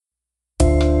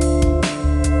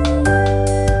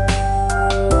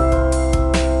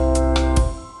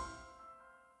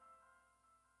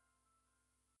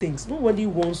things. Nobody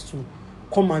wants to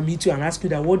come and meet you and ask you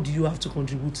that what do you have to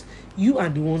contribute. You are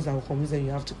the ones that will convince them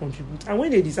you have to contribute. And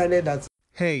when they decided that,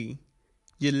 hey,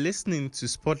 you're listening to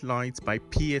Spotlight by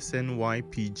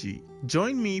PSNYPG.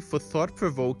 Join me for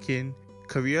thought-provoking,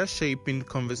 career-shaping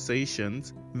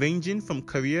conversations ranging from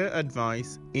career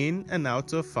advice in and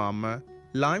out of pharma,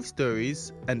 life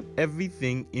stories, and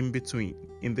everything in between,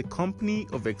 in the company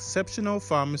of exceptional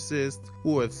pharmacists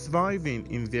who are thriving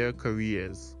in their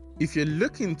careers. If you're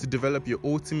looking to develop your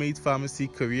ultimate pharmacy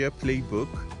career playbook,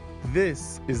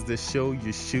 this is the show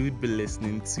you should be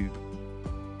listening to.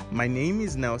 My name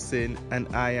is Nelson, and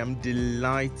I am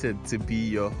delighted to be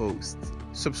your host.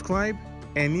 Subscribe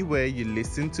anywhere you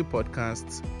listen to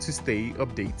podcasts to stay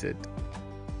updated.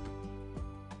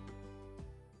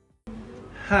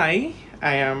 Hi,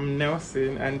 I am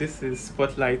Nelson, and this is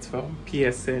Spotlight from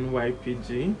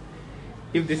PSNYPG.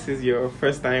 If this is your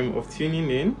first time of tuning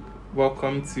in,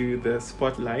 welcome to the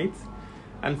Spotlight.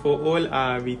 And for all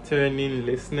our returning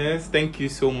listeners, thank you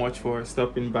so much for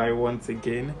stopping by once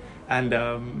again. And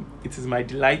it is my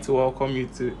delight to welcome you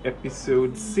to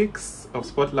episode 6 of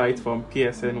Spotlight from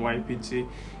PSNYPG.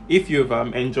 If you've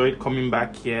enjoyed coming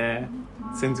back here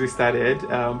since we started,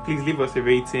 please leave us a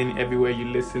rating everywhere you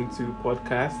listen to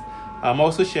podcasts.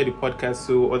 Also share the podcast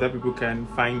so other people can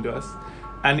find us.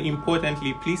 And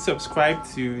importantly, please subscribe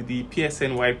to the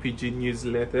PSNYPG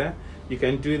newsletter. You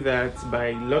can do that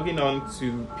by logging on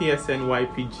to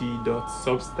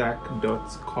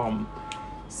psnypg.substack.com.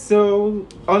 So,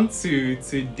 on to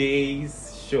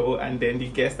today's show, and then the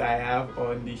guest I have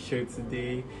on the show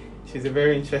today. She's a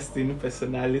very interesting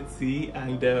personality,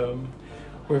 and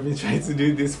we've been trying to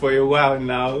do this for a while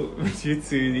now due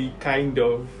to the kind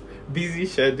of busy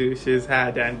schedule she's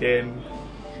had, and then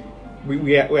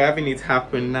we're having it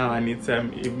happen now, and it's a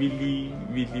really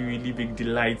big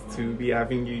delight to be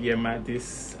having you here, Ma,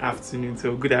 this afternoon.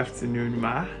 So good afternoon,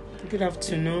 Ma. Good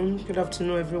afternoon everyone. Good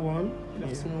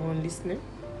afternoon, everyone listening.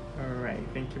 All right,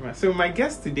 thank you, Ma. So my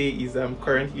guest today is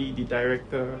currently a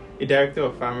director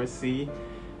of pharmacy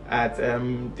at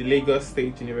the Lagos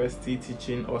State University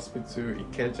Teaching Hospital,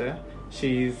 Ikeja.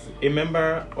 She is a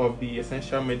member of the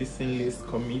Essential Medicine List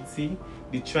Committee,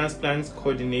 the transplant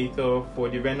coordinator for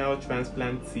the renal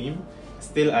transplant team,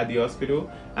 still at the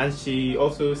hospital, and she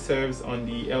also serves on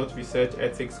the Health Research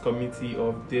Ethics Committee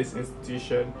of this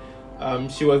institution.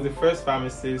 She was the first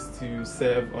pharmacist to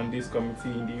serve on this committee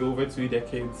in the over 2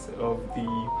 decades of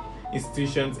the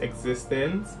institution's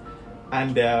existence.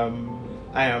 And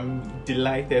I am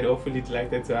awfully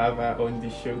delighted to have her on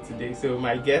the show today. So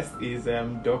my guest is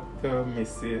Dr.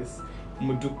 Mrs.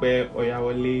 Modupe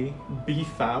Oyawole,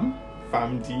 B.Pharm,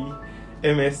 PharmD,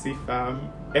 MSc Pharm,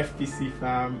 FPC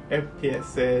Pharm,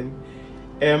 FPSN,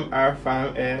 MR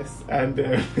PharmS, and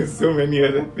so many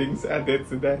other things added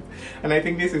to that. And I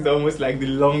think this is almost like the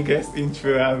longest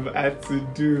intro I've had to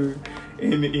do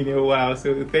in a while.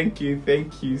 So thank you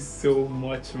so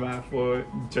much, Ma, for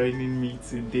joining me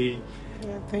today.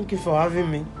 Yeah, thank you for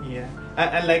having me. Yeah,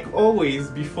 and like always,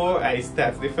 before I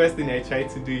start, the first thing I try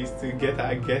to do is to get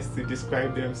our guests to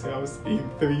describe themselves in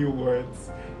 3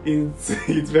 words.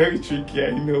 It's very tricky,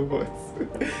 I know, but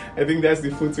I think that's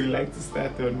the foot we like to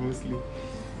start on mostly.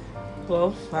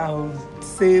 Well, I would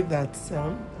say that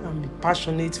I'm a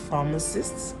passionate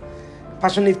pharmacist,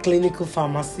 passionate clinical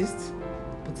pharmacist,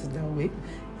 put it that way.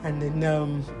 And then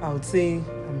I would say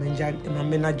I'm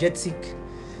energetic,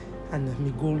 and I'm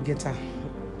a goal-getter,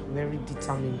 very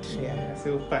determined. Yeah,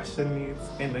 so passionate,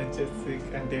 energetic,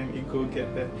 and then a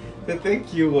goal-getter. So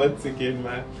thank you once again,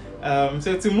 Ma.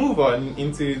 So to move on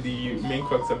into the main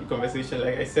crux of the conversation,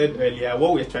 like I said earlier,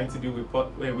 what we're trying to do with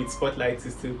Spotlight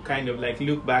is to kind of like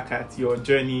look back at your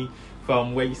journey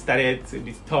from where you started to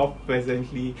the top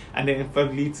presently, and then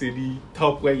probably to the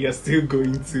top where you're still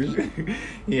going to.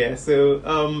 Yeah, so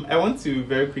I want to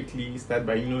very quickly start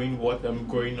by knowing what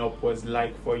growing up was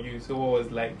like for you. So what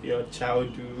was like your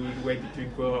childhood? Where did you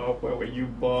grow up? Where were you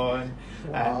born?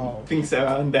 Wow. And things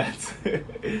around that.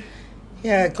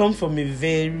 Yeah, I come from a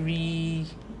very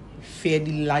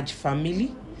fairly large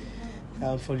family,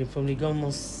 from the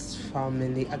Gomos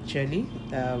family actually.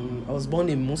 I was born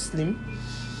a Muslim,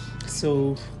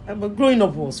 so but growing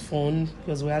up was fun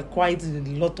because we had quite a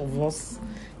lot of us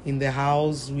in the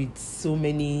house with so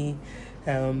many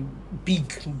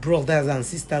big brothers and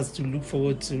sisters to look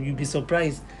forward to. You'll be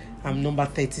surprised, I'm number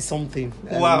 30 something.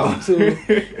 Wow. So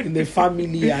in the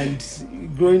family, and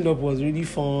growing up was really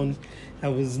fun. I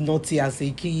was naughty as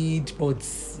a kid, but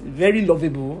very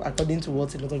lovable, according to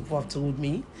what a lot of people have told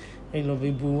me. Very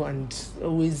lovable and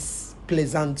always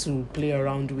pleasant to play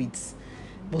around with.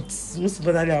 But most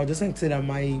importantly, I would just like to say that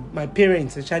my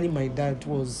parents, especially my dad,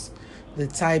 was the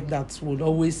type that would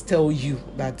always tell you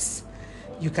that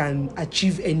you can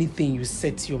achieve anything you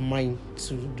set your mind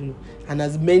to do. And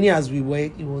as many as we were,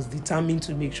 it was determined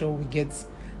to make sure we get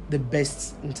the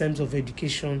best in terms of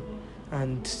education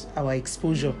and our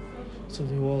exposure to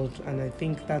the world. And I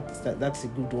think that's a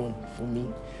good one for me.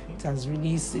 It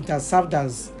has served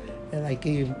as like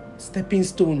a stepping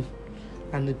stone,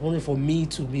 and it's only for me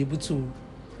to be able to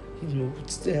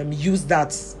use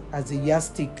that as a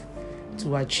yardstick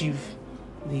to achieve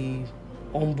the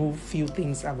humble few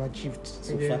things I've achieved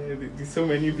so far. There's so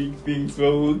many big things,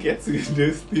 but we'll get to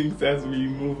those things as we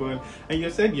move on. And you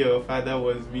said your father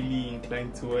was really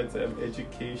inclined towards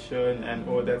education and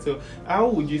all that. So how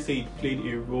would you say it played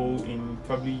a role in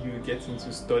probably you getting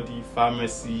to study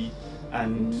pharmacy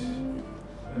and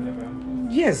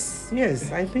Yes.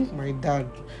 I think my dad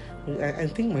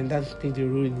played a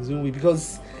role in his own way,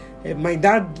 because my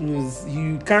dad was,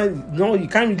 you can't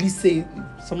really say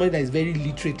somebody that is very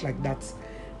literate like that,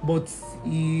 but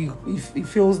he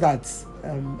feels that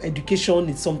education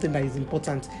is something that is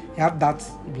important. He had that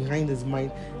behind his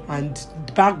mind. And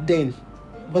back then,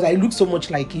 because I look so much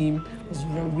like him, I was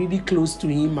really close to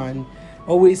him and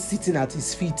always sitting at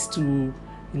his feet to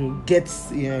get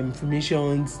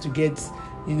information, to get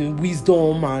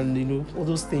wisdom and all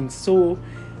those things. So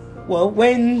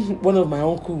when one of my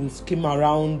uncles came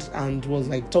around and was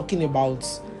like talking about,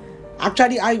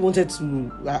 actually I wanted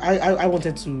to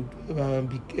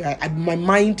my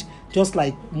mind, just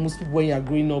like most people when you are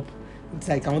growing up, it's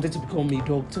like I wanted to become a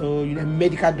doctor, a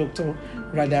medical doctor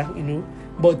rather,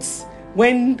 but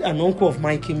when an uncle of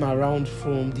mine came around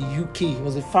from the UK, he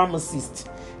was a pharmacist,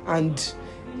 and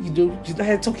he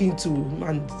started talking to him,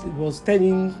 and he was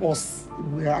telling us,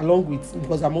 along with,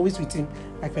 because I'm always with him,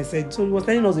 like I said, so he was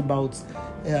telling us about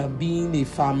being a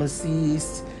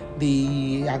pharmacist,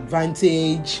 the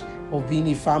advantage of being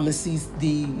a pharmacist,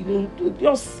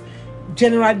 just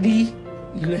generally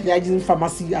using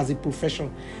pharmacy as a profession.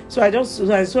 So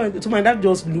my dad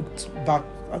just looked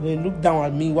down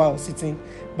at me while I was sitting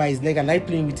by his leg and I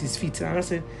playing with his feet, and I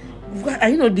said, are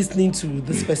you not listening to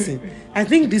this person? I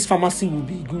think this pharmacy will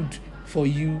be good for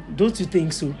you. Don't you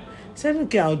think so? He said,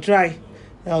 okay, I'll try.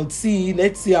 Let's see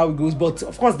how it goes. But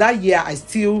of course, that year I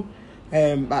still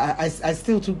I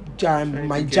still took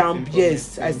my JAMB.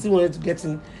 Yes, I still wanted to get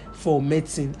in for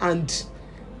medicine, and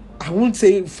I won't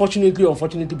say fortunately or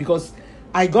unfortunately, because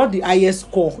I got the highest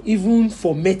score even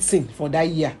for medicine for that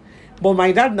year. But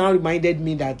my dad now reminded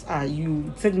me that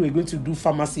you said we were going to do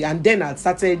pharmacy, and then I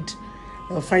started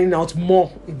finding out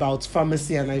more about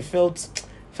pharmacy, and I felt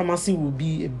pharmacy would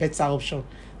be a better option.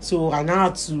 So I now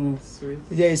had to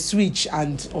switch,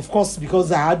 and of course,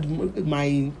 because I had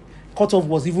my cutoff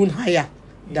was even higher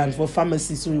than for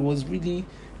pharmacy, so it was really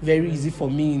very easy for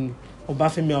me in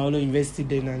Obafemi Awolowo University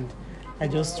then, and I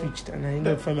just switched and I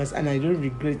ended up pharmacy, and I don't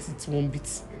regret it one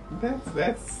bit.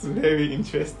 That's very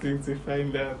interesting to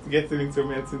find out. Getting into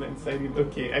medicine and deciding,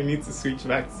 okay, I need to switch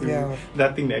back to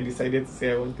that thing that I decided to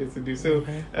say I wanted to do. So,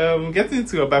 getting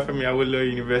into Obafemi Awolowo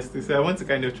University, so I want to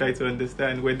kind of try to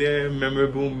understand, were there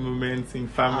memorable moments in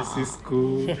pharmacy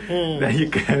school that you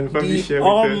can probably share with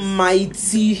us?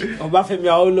 Almighty Obafemi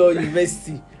Awolowo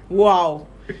University. Wow.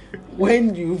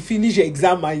 When you finish your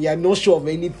exam and you're not sure of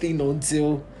anything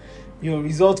until your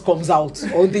result comes out,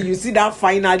 until you see that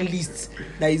final list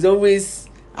that is always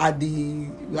at the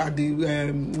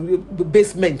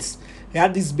basement. They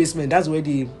have this basement, that's where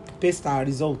they paste our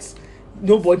results.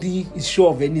 Nobody is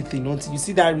sure of anything until you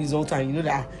see that result and you know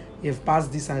that you've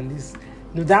passed this and this.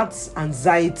 That's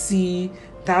anxiety,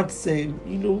 that's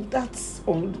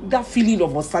that feeling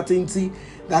of uncertainty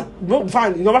that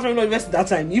invest that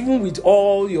time, even with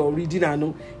all your reading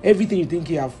and everything you think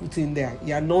you have put in there,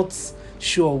 you are not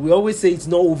sure. We always say it's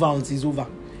not over until it's over.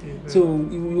 So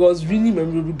it was really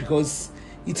memorable because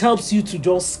it helps you to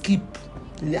just keep,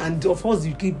 and of course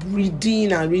you keep reading,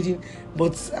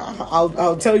 but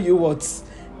I'll tell you what,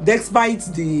 despite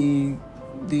the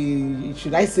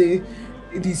should I say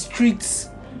the strictness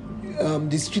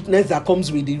that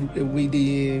comes with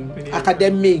the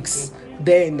academics,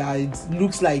 then it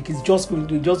looks like it's just going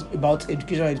to just about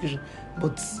education,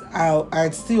 but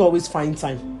I still always find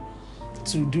time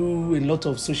to do a lot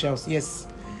of socials. Yes,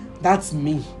 that's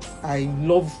me. I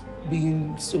love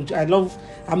being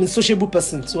I'm a sociable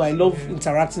person, so I love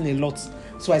interacting a lot.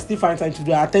 So I still find time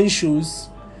to attend shows.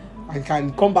 I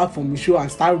can come back from the show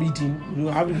and start reading,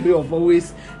 have a way of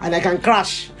always, and I can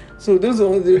crash. So those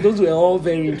were all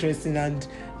very interesting, and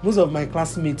most of my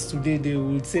classmates today, they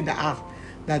would say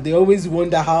that they always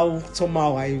wonder how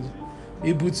somehow I'm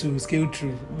able to scale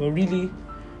through. But really,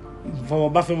 for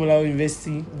Obafemi Awolowo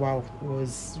University, wow, it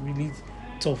was really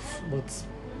tough, but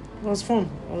It was fun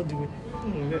all the way.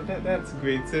 That's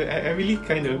great. So I really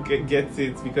kind of get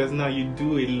it, because now you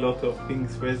do a lot of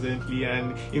things presently,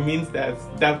 and it means that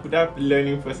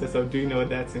learning process of doing all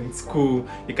that in school,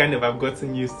 you kind of have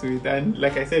gotten used to it. And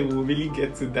like I said, we'll really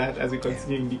get to that as we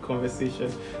continue in the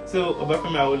conversation. So apart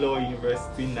from Oyawole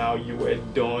University, now you were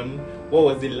done. What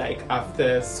was it like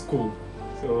after school?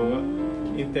 So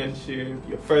internship,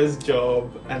 your first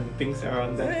job, and things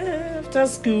around that. After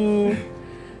school,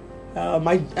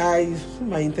 my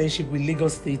internship with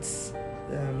Lagos State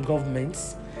government,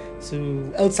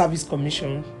 so Health Service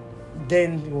Commission.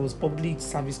 Then it was Public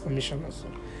Service Commission also.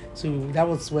 So that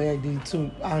was where I did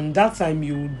too. And that time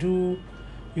you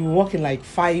work in like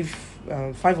five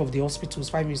of the hospitals,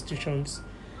 5 institutions.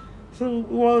 So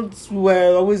we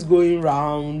were always going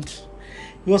around.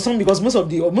 It was fun because most of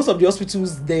the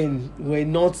hospitals then were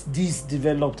not this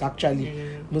developed actually.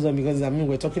 Most of because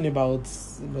we're talking about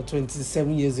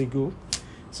 27 years ago.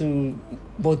 So,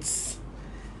 but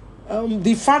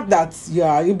the fact that you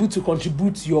are able to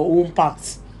contribute your own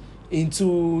part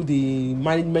into the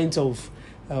management of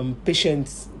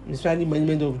patients, especially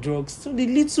management of drugs. So the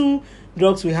little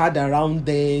drugs we had around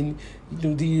then,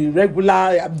 the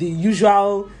regular, the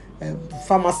usual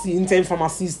intern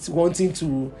pharmacists wanting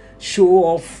to show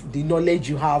off the knowledge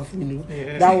you have,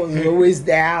 that was always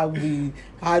there. We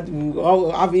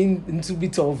were having a little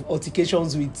bit of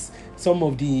altercations with some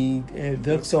of the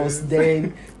doctors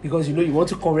then, because you want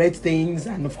to correct things,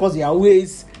 and of course you're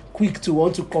always quick to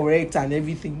want to correct and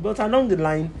everything. But along the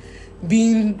line,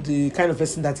 being the kind of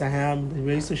person that I am, the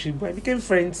very sociable, I became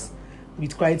friends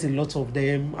with quite a lot of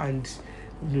them, and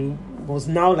was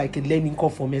now like a learning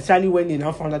curve for me, especially when they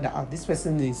now found out that this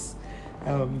person is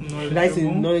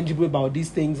knowledgeable about these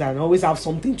things and always have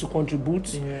something to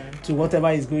contribute to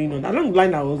whatever is going on. Along the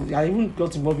line, I even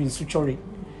got involved in suturing.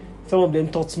 Some of them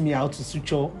taught me how to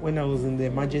suture when I was in the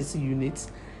emergency unit.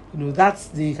 That's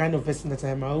the kind of person that I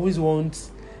am. I always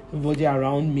want everybody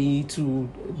around me to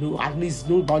at least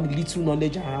know about the little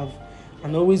knowledge I have,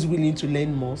 and always willing to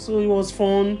learn more. So it was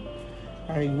fun.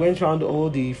 I went around all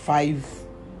the 4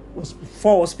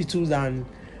 hospitals and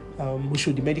we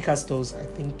showed the medical stores, I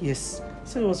think, yes.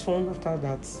 So it was fun. After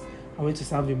that, I went to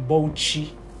serve in Bauchi.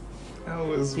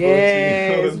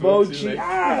 Yes, Bauchi.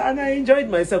 And I enjoyed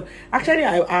myself. Actually,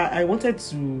 I wanted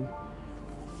to.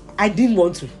 I didn't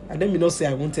want to. And let me not say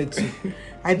I wanted to.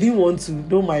 I didn't want to.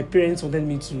 Though my parents wanted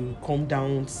me to come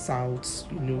down south,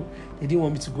 they didn't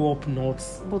want me to go up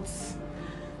north. But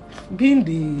being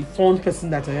the fun person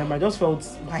that I am, I just felt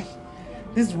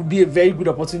this would be a very good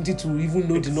opportunity to even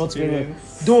know the north very well.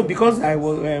 Though because I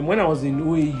was when I was in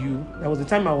OAU, that was the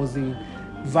time I was the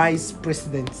vice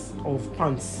president of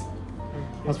PANS.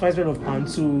 I was vice president of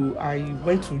PANS, so I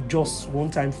went to Jos one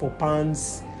time for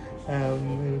PANS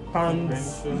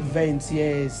events.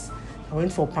 Yes, I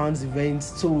went for PANS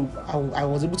events, so I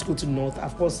was able to go to the north.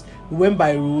 Of course, we went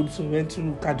by road, so we went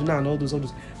to Kaduna and all those.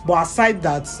 But aside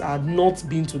that, I had not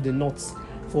been to the north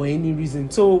for any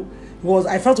reason. So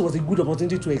I felt it was a good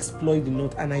opportunity to explore the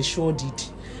north, and I sure did.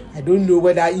 I don't know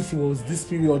whether if it was this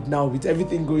period now with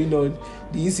everything going on,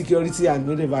 the insecurity and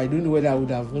whatever, I don't know whether I would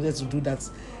have wanted to do that.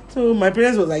 So my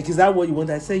parents was like, "Is that what you want?"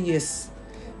 I said yes,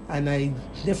 and I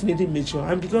definitely made sure.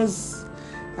 And because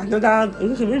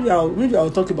maybe I'll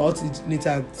talk about it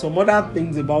later. Some other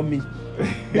things about me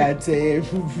that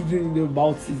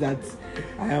about is that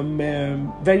I am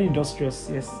very industrious.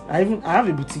 Yes, I have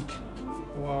a boutique.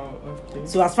 Wow, okay.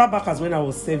 So as far back as when I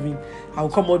was 7, I'll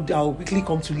quickly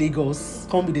come to Lagos,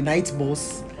 come with the night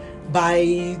bus,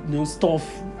 buy stuff,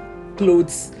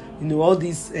 clothes, all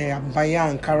these Abaya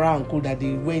and Kara and Co that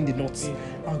they wear in the north.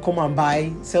 I'll come and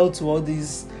buy, sell to all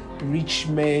these rich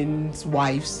men's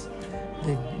wives.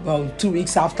 Then about 2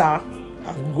 weeks after,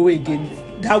 I'll go again.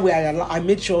 That way I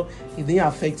made sure it didn't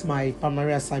affect my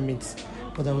primary assignments.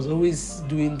 But I was always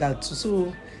doing that too.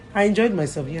 So I enjoyed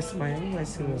myself. Yes, my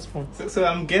stay was fun. So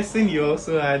I'm guessing you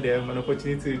also had an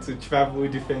opportunity to travel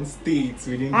different states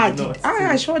within the north.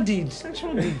 I sure did.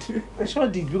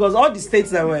 Because all the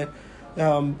states that were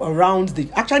around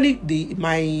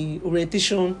my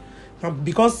orientation,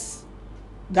 because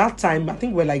that time I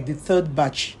think we're like the 3rd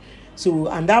batch. So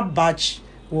and that batch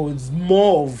was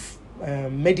more of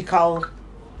medical.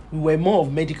 We were more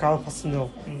of medical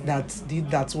personnel that did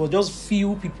that. So just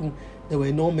few people. There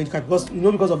were no medical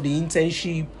because of the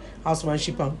internship,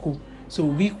 housemanship and co. So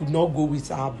we could not go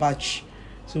with our batch.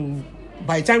 So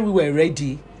by the time we were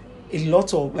ready,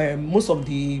 most of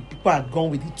the people had gone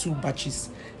with the 2 batches.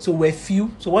 So we're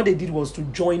few. So what they did was to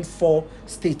join 4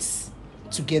 states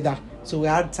together. So we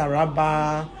had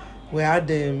Taraba, we had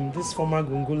this former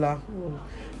Gongola,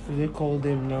 do they call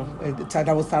them now?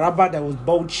 There was Taraba, there was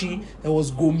Bauchi, there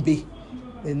was Gombe.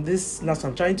 And this last,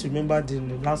 I'm trying to remember the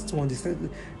last one.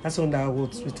 That's one that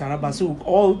was with Taraba. So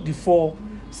all the 4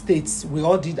 states, we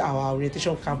all did our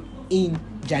orientation camp in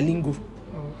Jalingo. Okay.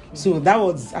 So that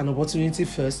was an opportunity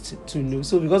first to know.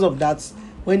 So because of that,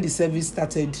 when the service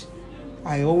started,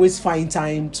 I always find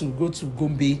time to go to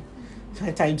Gombe.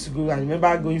 Find time to go. I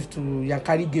remember going to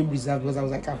Yankari Game Reserve because I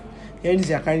was like, here is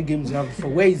Yankari Game Reserve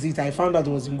before. Where is it? I found out it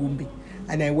was in Gombe.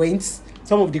 And I went.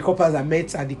 Some of the coppers I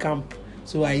met at the camp.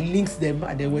 So I linked them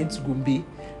and then went to Gombe.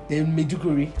 Then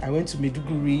Maiduguri. I went to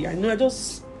Maiduguri.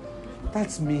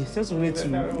 That's me. Just wanted to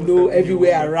know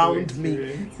everywhere around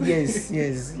me. Yes.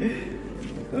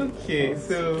 Okay,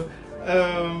 so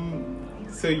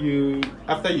you,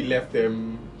 after you left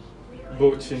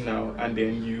Bauchi now, and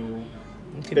then you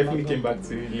came back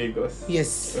to Lagos.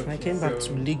 Yes, okay, I came back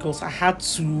to Lagos. I had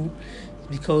to,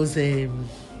 because the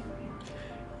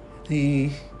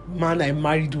man I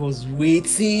married was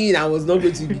waiting. I was not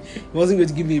going to. He wasn't going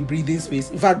to give me a breathing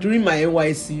space. In fact, during my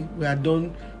NYC, we had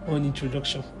done one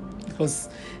introduction because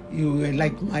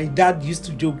my dad used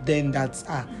to joke then that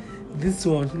this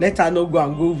one, let her not go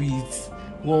and go with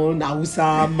one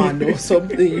Hausa man or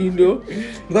something,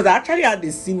 because I actually had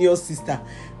a senior sister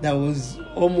that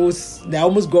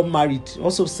almost got married,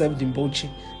 also served in Bauchi.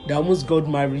 They almost got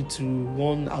married to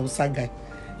one Hausa guy.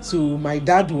 So my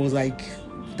dad was like,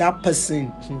 that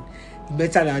person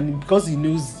better than, because he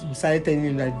knows, he started telling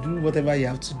him that do whatever you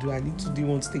have to do. I need to do,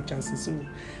 want to take chances. So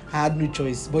I had no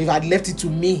choice. But if I had left it to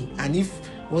me, and if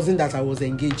it wasn't that I was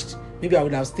engaged, maybe I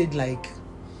would have stayed like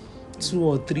 2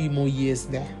 or 3 more years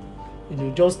there,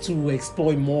 just to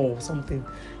explore more or something.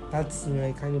 That's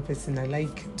my kind of person. I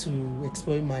like to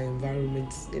explore my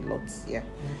environment a lot. Yeah.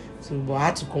 So, but I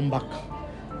had to come back,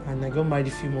 and I got married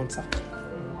a few months after.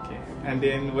 Okay. And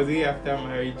then was it after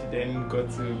marriage then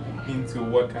got into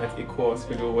work at Eco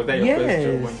Hospital? Was that your first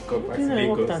job when you got back to Lagos?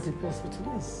 I worked at Eco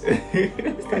Hospital.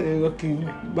 Yes. Started working.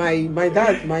 My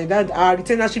dad, our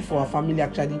retainership for our family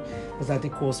actually was at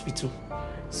Eco Hospital.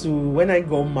 So when I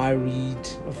got married,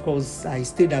 of course, I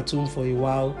stayed at home for a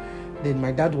while. Then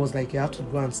my dad was like, you have to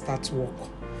go and start work.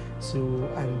 So,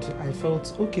 and I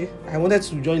felt, okay, I wanted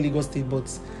to join Lagos State,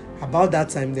 but about that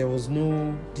time, there was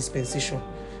no dispensation.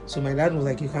 So my dad was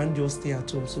like, you can't just stay at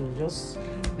home. So just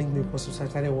linked me because I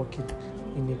started working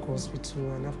in Lagos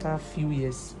Hospital. And after a few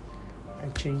years, I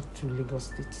changed to Lagos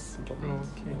State.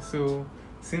 Okay, so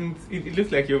since it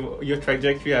looks like your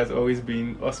trajectory has always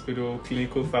been hospital,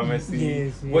 clinical pharmacy.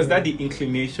 Yes. Was that the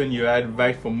inclination you had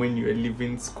right from when you were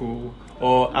leaving school,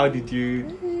 or how did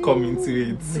you come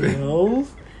into it? Well,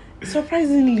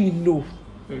 surprisingly, no.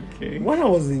 Okay. When I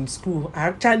was in school, I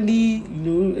actually,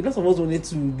 a lot of us wanted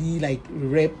to be like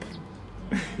rep.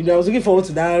 I was looking forward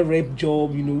to that rep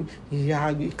job. You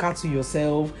have a car to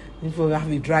yourself, you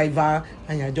have a driver,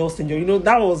 and you're just enjoying.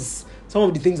 That was some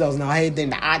of the things I was now ahead.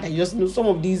 Then I just know some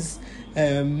of these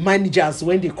managers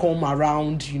when they come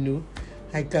around.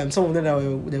 Like some of them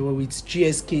they were with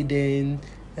GSK then.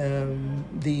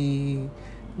 The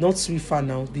not Swiffer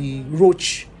now, the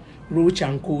Roach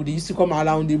and Co. They used to come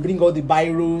around. They bring all the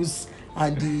biros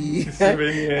and the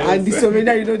and the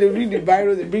souvenir. They bring the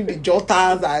biros, they bring the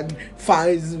jotters and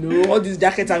fans. All these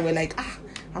jackets. And we're like,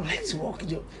 I would like to work.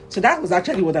 So that was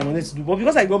actually what I wanted to do. But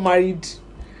because I got married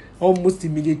almost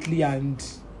immediately, and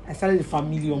I started a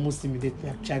family almost immediately.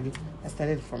 Actually, I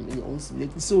started a family almost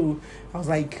immediately. So I was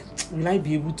like, will I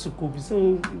be able to cope?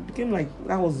 So it became like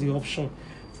that was the option.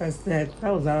 So I said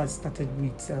that was how I started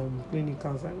with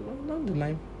clinicals. And down the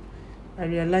line, I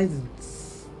realized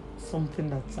it's something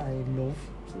that I love.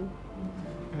 So.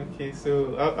 Okay,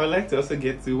 so I'd like to also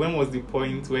get to, when was the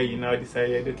point where you now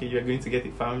decided, okay, you're going to get a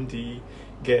PharmD,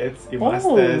 get a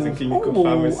master's in clinical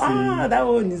pharmacy? That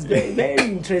one is very,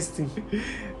 very interesting.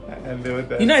 I know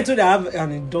that. I told you I have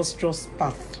an industrious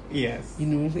path. Yes. A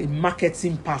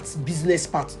marketing part, business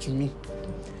part to me.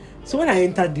 So when I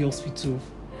entered the hospital,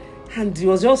 and it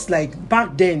was just like,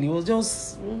 back then, it was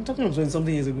just, I'm talking about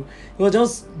 20-something years ago, it was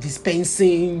just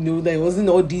dispensing, there wasn't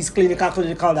all this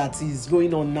clinical that is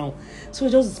going on now. So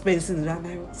just dispensing, and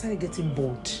I started getting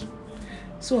bored.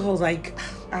 So I was like,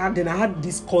 then I had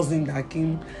this cousin that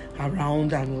came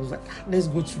around and was like, let's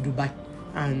go to Dubai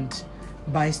and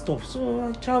buy stuff. So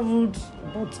I traveled,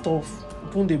 bought stuff,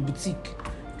 opened a boutique,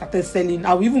 started selling.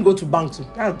 I will even go to banks.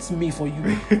 That's me for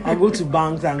you. I'll go to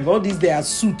banks and all these there are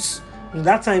suits.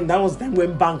 That was the time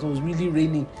when bank was really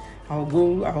raining. I'll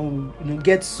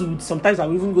get suits. Sometimes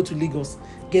I'll even go to Lagos,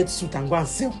 get suit and go and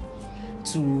sell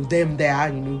to them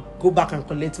there. Go back and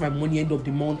collect my money end of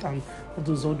the month and all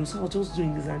those. I was just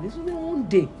doing this and this. One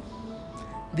day,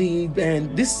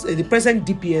 the present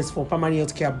DPS for Primary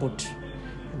Healthcare Board.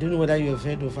 I don't know whether you have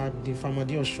heard of her, the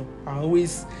Pharmacist show.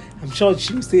 I'm sure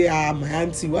she will say, my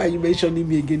auntie, why are you mentioning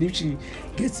me again if she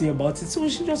gets me about it? So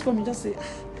she just come and just say,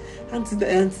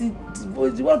 auntie,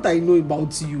 what I know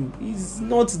about you is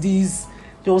not this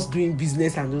just doing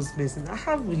business and just messing. I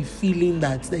have the feeling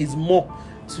that there is more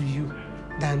to you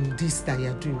than this that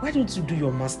you're doing. Why don't you do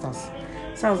your masters?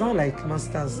 So I was not like,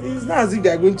 masters, it's not as if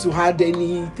they're going to add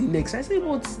anything next. I said,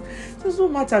 but it does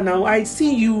not matter now. I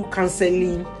see you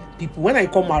counseling people. When I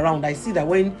come around, I see that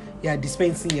when you are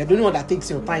dispensing, I don't know what that takes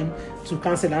your time to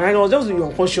cancel. And I was just doing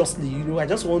unconsciously, I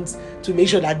just want to make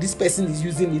sure that this person is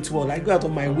using it well. I go out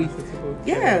of my way.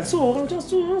 Yeah, so I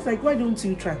was like, why don't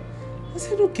you try? I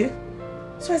said, okay.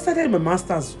 So I started my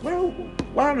masters. Well,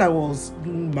 while I was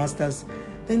doing masters,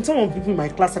 then some of the people in my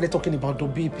class started talking about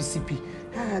WAPCP.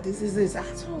 This is this. So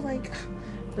I was like,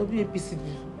 WAPCP.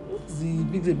 What's the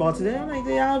big deal about it? They're like,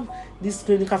 they have this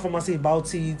clinical pharmacy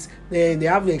about it. Then they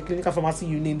have a clinical pharmacy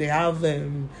union. They have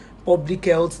public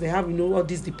health. They have, all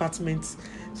these departments.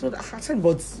 So I said,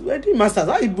 but we're doing masters.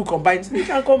 How people combine? So they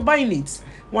can combine it.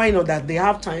 Why not? That they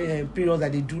have time periods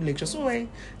that they do lectures. So I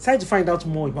started to find out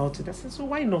more about it. I said, so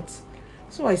why not?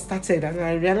 So I started, and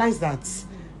I realized that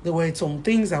there were some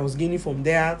things I was gaining from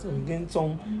there, and getting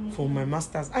some from my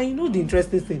masters. And the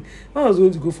interesting thing, when I was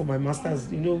going to go for my masters,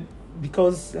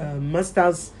 because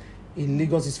masters in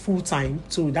Lagos is full time,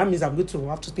 so that means I'm going to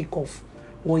have to take off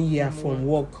 1 year from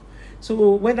work.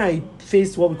 So when I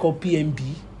faced what we call PMB,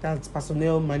 that's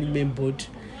Personnel Management Board,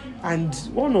 and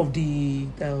one of the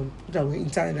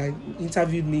that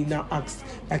interviewed me now asked,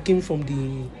 that came from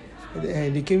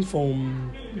they came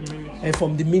from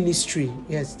the ministry.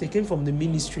 Yes, they came from the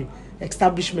ministry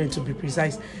establishment, to be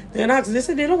precise. They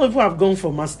said a lot of people have gone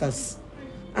for masters,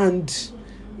 and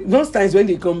most times when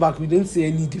they come back, we don't see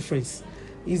any difference.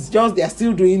 It's just they are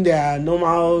still doing their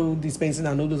normal dispensing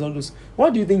and all those.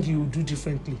 What do you think you would do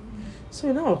differently? So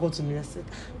now I got to me. I said,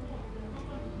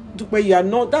 but you are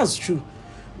not. That's true.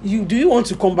 Do you want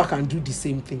to come back and do the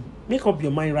same thing? Make up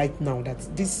your mind right now that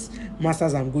this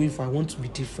masters I'm going for, I want to be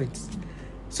different.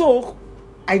 So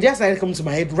I just started coming to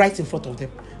my head right in front of them.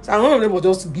 So one of them was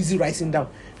just busy writing down.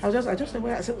 I just said,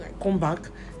 I come back,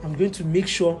 I'm going to make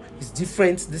sure it's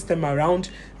different this time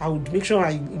around. I would make sure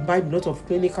I imbibe a lot of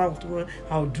clinical.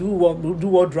 I'll do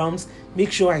ward rounds.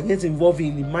 Make sure I get involved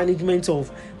in the management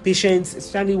of patients,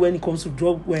 especially when it comes to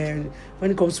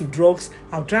drugs.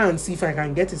 I'll try and see if I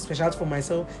can get a specialty for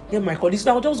myself. Get my colleagues.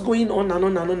 So I was just going on and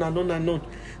on.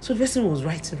 So the person was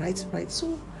writing.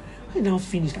 So I now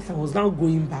finished. I was now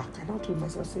going back, and I told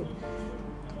myself, say,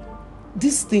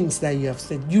 these things that you have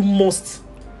said, you must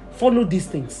follow these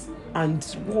things. And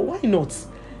why not?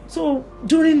 So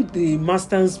during the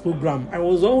master's program, I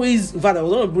was one of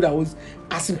the people that was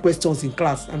asking questions in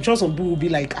class. I'm sure some people will be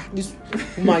like, this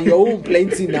woman, your own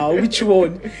plenty now, which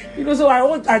one? So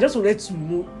I just wanted to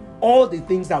know all the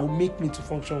things that would make me to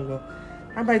function well.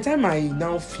 And by the time I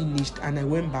now finished and I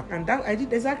went back, and I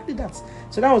did exactly that.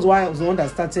 So that was why I was the one that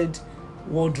started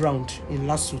World Round in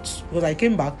Lasuth. Because I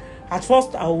came back, at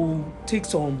first I will take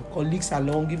some colleagues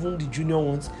along, even the junior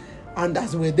ones. And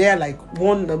as we're there,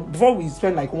 before we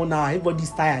spend 1 hour,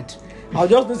 everybody's tired. I'll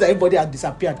just notice that everybody had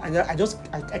disappeared. And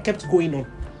I kept going on.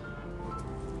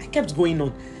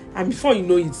 And before you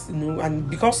know it, and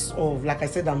because of, like I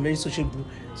said, I'm very sociable.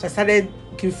 So I started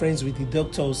making friends with the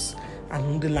doctors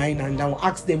along the line, and I'll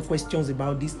ask them questions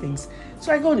about these things.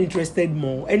 So I got interested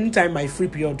more. Anytime my free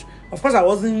period, of course I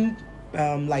wasn't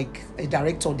like a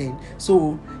director then.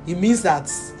 So it means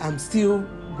that I'm still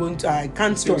I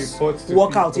can't just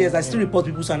walk out. Yes, I still report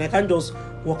people, so I can't just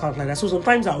walk out like that. So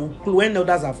sometimes when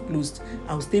others have closed,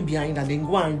 I'll stay behind and then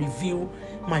go and review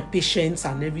my patients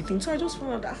and everything. So I just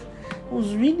found out that I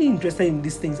was really interested in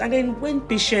these things. And then when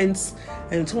patients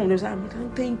and some of them say,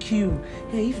 thank you,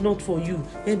 if not for you,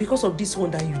 because of this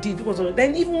one that you did,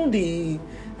 then even the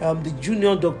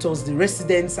junior doctors, the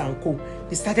residents and co,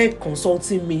 they started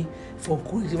consulting me for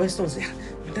questions.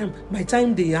 Madam, by the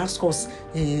time they ask us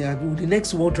the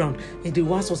next ward round, they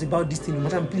will ask us about this thing.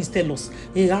 Madam, please tell us,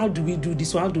 how do we do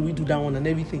this one, how do we do that one, and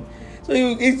everything. So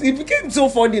it became so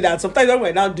funny that sometimes when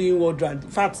we're now doing ward round, in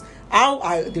fact,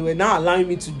 they were now allowing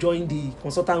me to join the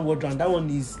consultant ward round. That one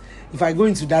is, if I go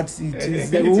into that, we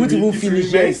won't even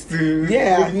finish.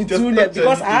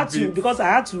 Because I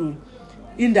had to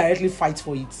indirectly fight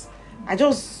for it.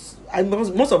 Most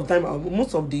of the time,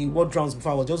 most of the ward rounds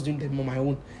before, I was just doing them on my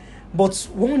own. But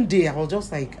one day I was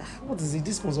just like, what is it?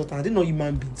 This consultant, I didn't know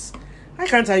human beings. Why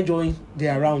can't I join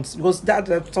their rounds? Because that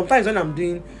sometimes when I'm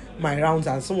doing my rounds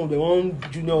and some of the one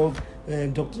junior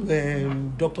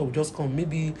doctor will just come,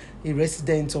 maybe a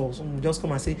resident or someone will just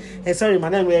come and say, hey, sorry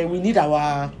madam, we need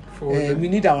our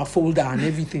folder and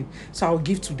everything. So I'll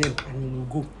give to them and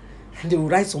we'll go. And they will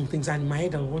write some things, and in my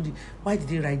head I wonder, why did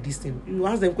they write this thing? You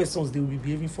ask them questions, they will be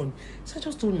behaving funny. So I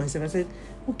just told myself, I said,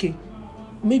 okay,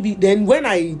 maybe then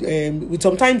when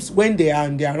sometimes when they are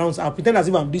around, I'll pretend as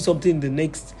if I'm doing something the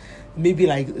next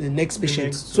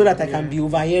patient, so that I can be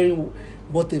overhearing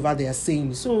whatever they are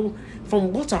saying. So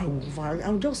from what I'm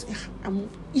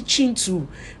itching to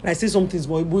say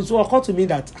something, but so occurred to me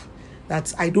that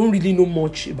I don't really know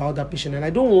much about that patient, and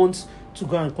I don't want to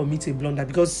go and commit a blunder,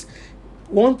 because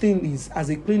one thing is, as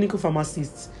a clinical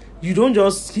pharmacist, you don't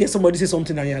just hear somebody say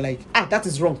something and you're like, that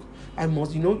is wrong. I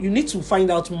must, you need to find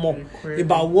out more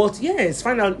about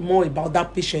find out more about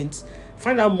that patient,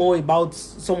 find out more about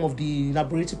some of the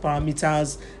laboratory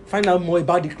parameters, find out more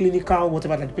about the clinical,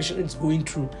 whatever that the patient is going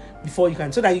through, before you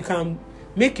can, so that you can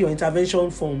make your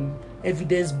intervention from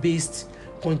evidence-based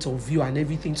point of view and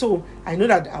everything. So I know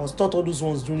that I was taught all those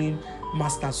ones during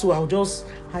master, so I'll just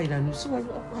hide, and so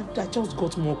I just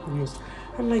got more curious.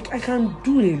 I'm like, I can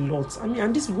do a lot. I mean,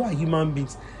 and these people are human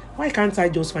beings. Why can't I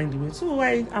just find the way? So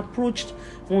I approached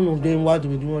one of them while they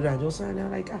were doing that. And they're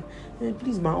like,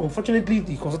 please, man. Unfortunately,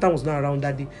 the consultant was not around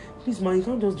that day. Please, man, you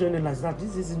can't just join them like that.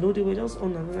 This is they were just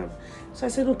on and on. So I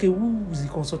said, okay, who is the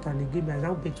consultant? They gave me. I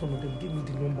now begged one of them, give me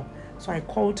the number. So I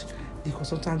called the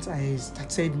consultant. I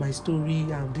started my story.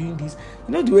 I'm doing this.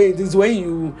 The way this is when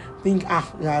you think,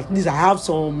 at least I have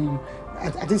some.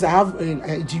 At least I have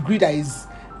a degree that is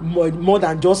more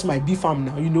than just my B farm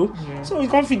now, Yeah. So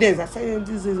with confidence, I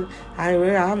said, I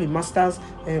have a master's,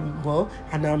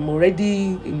 and I'm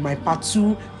already in my part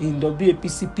 2 in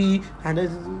WAPCP, and the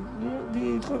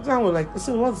consultant was like,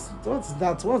 so what's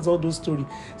that? What's all those stories?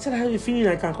 I said, I have a feeling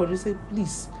I can call you. Say,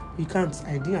 please, you can't.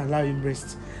 I didn't allow him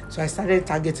rest. So I started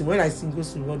targeting. When I see him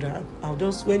goes to ward round,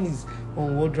 when he's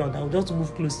on ward round, I'll just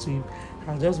move close to him.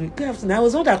 I'll just be careful. I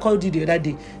was what I called you the other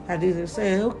day, and they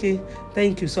say, okay,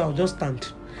 thank you. So I'll just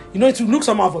stand. It will look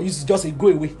somehow for you to just say, go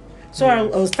away. So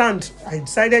I'll stand. I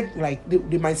decided,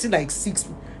 they might see 6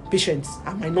 patients.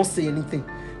 I might not say anything,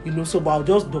 but I'll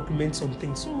just document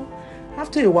something. So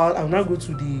after a while, I'll now go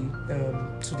to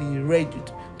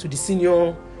the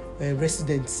senior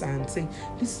residents and say,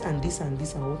 this and this and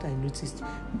this are what I noticed.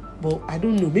 But I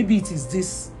don't know, maybe it is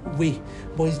this way,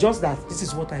 but it's just that this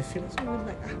is what I feel. So I'm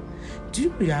like,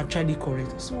 do you actually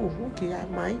correct? So okay, I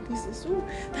might. So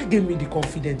that gave me the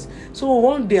confidence. So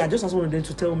one day I just asked one of them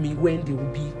to tell me when they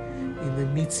will be in the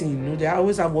meeting. They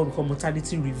always have what we call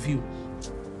mortality review.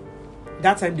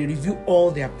 That time they review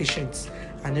all their patients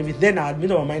and everything. Then I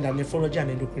made up my mind on nephrology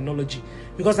and endocrinology,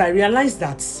 because I realized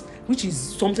that, which is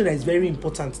something that is very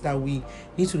important that we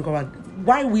need to look at,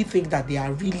 why we think that they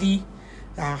are really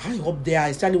high up there,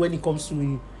 especially when it comes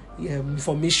to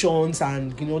informations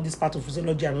and this part of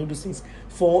physiology and all those things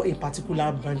for a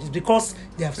particular branch, is because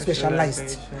they have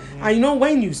specialized. Yeah. And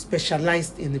when you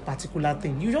specialized in a particular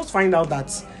thing, you just find out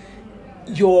that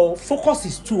your focus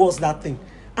is towards that thing,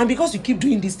 and because you keep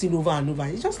doing this thing over and over,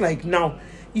 it's just like now,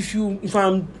 if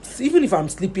I'm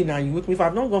sleeping and you wake me, if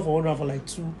I've not gone for 1 hour for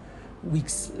 2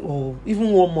 weeks or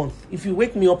even 1 month, if you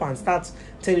wake me up and start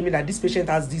telling me that this patient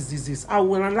has this, I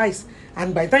will analyze,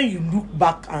 and by the time you look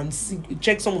back and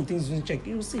check some of the things you check,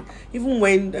 you will see. Even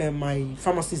when my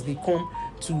pharmacists, they come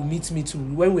to meet me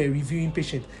when we're reviewing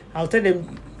patient, I'll tell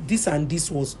them this and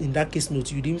this was in that case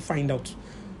note, you didn't find out,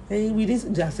 and we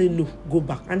didn't. They say no, go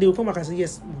back, and they will come back and say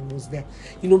yes, it was there,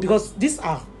 because these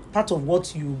are part of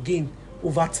what you gain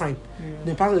over time.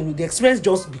 The experience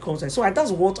just becomes like, so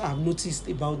that's what I've noticed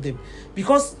about them,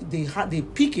 because they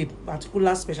pick a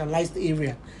particular specialized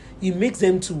area, it makes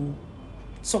them to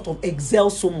sort of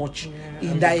excel so much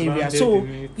in that area.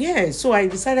 So I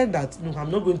decided that no,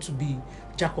 I'm not going to be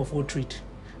jack of all trade,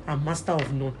 I'm master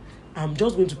of none. I'm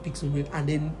just going to pick somewhere and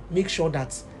then make sure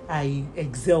that I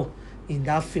excel in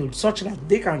that field, such that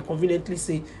they can conveniently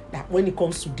say that when it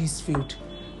comes to this field,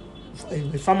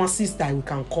 a pharmacist that we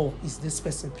can call is this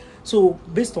person. So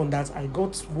based on that, I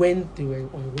got when they were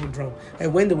on the road round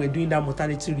and when they were doing that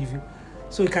mortality review.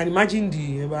 So you can imagine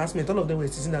the embarrassment. All of them were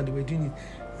sitting and they were doing it.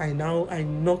 I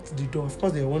knocked the door. Of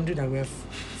course, they were wondering that we have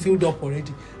filled up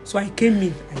already. So I came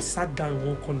in, I sat down in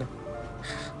one corner.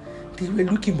 They were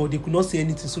looking, but they could not say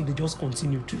anything, so they just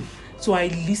continued to. So I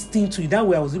listened to it. That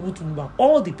way I was able to remember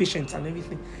all the patients and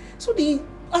everything. So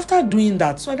after doing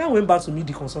that, so I then went back to meet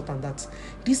the consultant that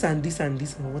this and this and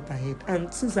this and what I had.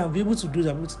 And since I'll be able to do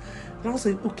that, and I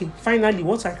said, okay, finally,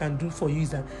 what I can do for you is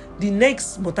that the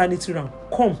next maternity round,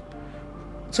 come,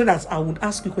 so that I would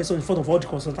ask you questions in front of all the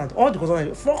consultants.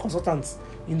 4 consultants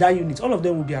in that unit, all of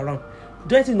them will be around.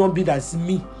 Let it not be that it's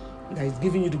me that is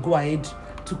giving you the go ahead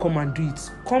to come and do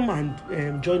it. Come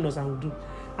and join us and we'll do.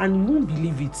 And you won't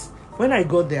believe it. When I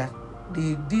got there,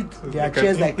 they did their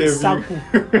chairs like a circle.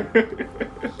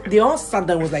 They all sat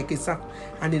there, was like a circle.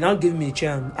 And they now gave me a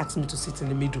chair and asked me to sit in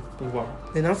the middle. Wow.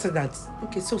 They now said that,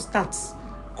 okay, so start.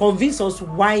 Convince us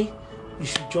why you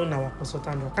should join our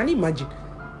consultant. Can you imagine?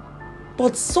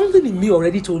 But something in me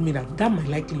already told me that might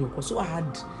likely occur. So I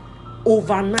had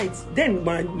overnight. Then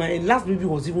my last baby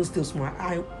was even still small.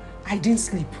 I didn't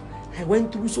sleep. I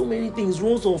went through so many things,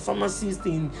 roles of pharmacist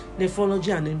in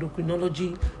nephrology and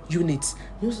endocrinology units,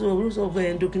 roles of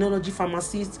endocrinology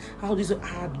pharmacist, how this. I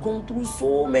had gone through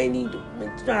so many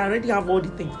documents. I already have all the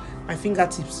things, my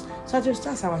fingertips. So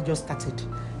that's how I just started.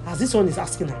 As this one is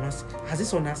asking, I'm asking. As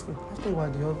this one asking, after a while,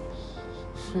 they all,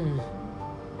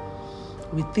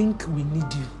 we think we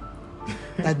need you.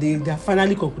 That they are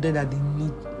finally concluded that they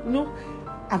need,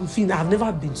 I've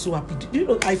never been so happy.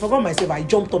 I forgot myself. I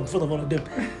jumped up in front of all of them.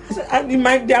 I said, and in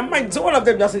their mind, so one of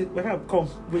them just said, "Well, come,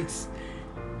 wait.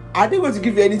 Are they going to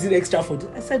give you anything extra for this?"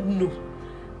 I said, "No."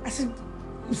 I said,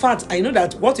 "In fact, I know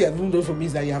that what you have even done for me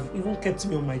is that you have even kept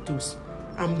me on my toes.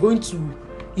 I'm going to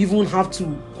even have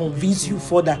to convince you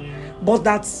further, but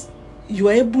that you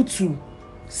are able to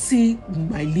see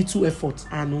my little effort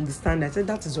and understand." I said,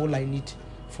 "That is all I need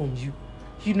from you,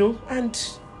 and."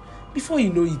 Before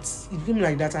you know it became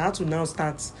like that. I had to now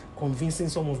start convincing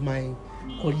some of my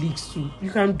colleagues to, you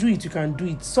can do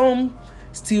it. Some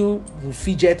still will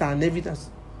fidget and everything.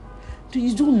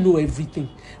 You don't know everything.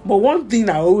 But one thing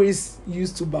I always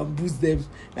used to bamboozle them,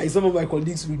 like some of my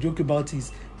colleagues will joke about,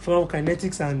 is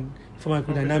pharmacokinetics and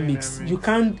pharmacodynamics. You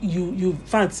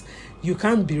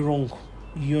can't be wrong.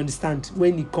 You understand,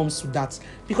 when it comes to that,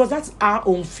 because that's our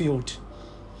own field.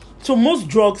 So most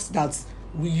drugs that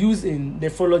we use in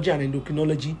nephrology and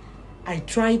endocrinology, I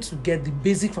try to get the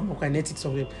basic pharmacokinetics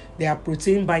of them. Their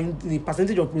protein binding, the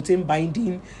percentage of protein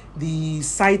binding, the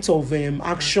site of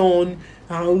action,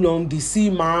 how long the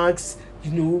Cmax, the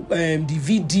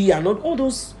VD, and all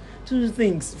those two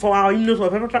things for our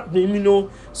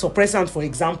immunosuppressant, for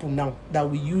example, now that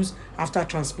we use after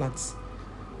transplants.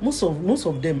 Most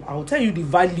of them, I'll tell you the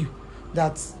value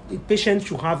that a patient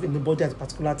should have in the body at a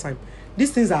particular time.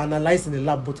 These things are analyzed in the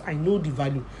lab, but I know the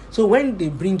value. So when they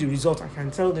bring the result, I can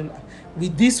tell them,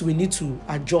 with this, we need to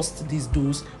adjust this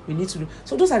dose. We need to do.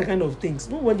 So those are the kind of things.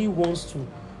 Nobody wants to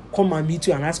come and meet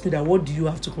you and ask you that, what do you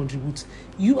have to contribute?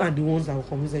 You are the ones that will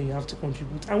convince them you have to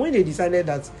contribute. And when they decided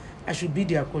that I should be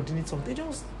their coordinator, they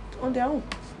just, on their own,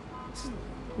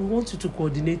 we want you to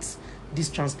coordinate this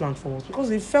transplant for us, because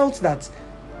they felt that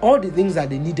all the things that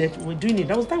they needed, we're doing it.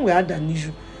 That was the time we had an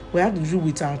issue. We had an issue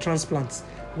with our transplants,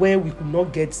 where we could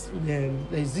not get, there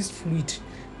is this fluid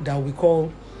that we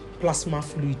call plasma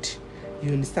fluid.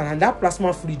 You understand? And that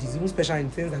plasma fluid is even special in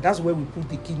the sense that that's where we put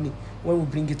the kidney when we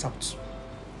bring it out.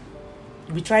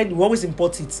 We always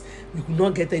import it. We could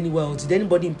not get anywhere else. Did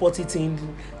anybody import it in?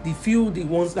 The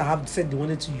ones that have said they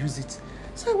wanted to use it.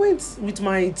 So I went with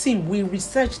my team. We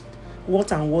researched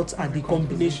what are the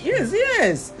combination.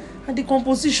 Yes. And the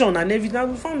composition and everything.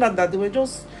 And we found out that they were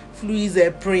just fluids,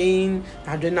 praying,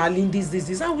 adrenaline,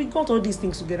 this. And we got all these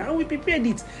things together and we prepared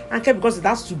it and kept, because it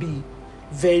has to be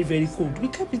very, very cold. We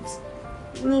kept it,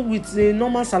 with the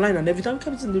normal saline and everything. We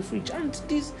kept it in the fridge. And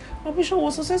this operation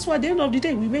was successful. At the end of the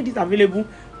day, we made it available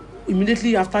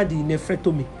immediately after the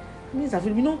nephrectomy.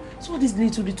 So these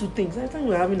little things. Every time we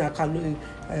were having a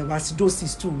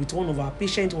acidosis too with one of our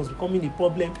patients, was becoming a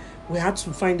problem. We had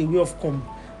to find a way of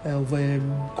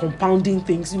compounding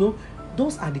things.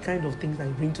 Those are the kind of things that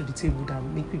you bring to the table that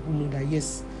make people know that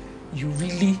yes, you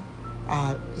really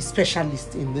are a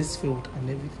specialist in this field and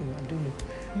everything. I don't know.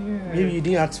 Yeah. Maybe you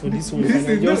didn't ask for this one. This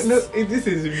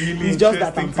is really. It's just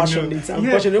that I'm passionate. I'm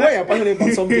passionate. When you're passionate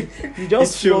about something, you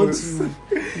just want to.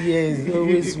 Yes, you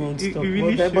always want to talk.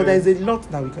 Really but there's a lot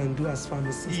that we can do as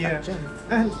pharmacists. Yeah. Actually.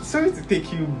 And sorry to take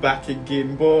you back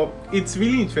again, but it's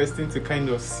really interesting to kind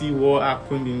of see what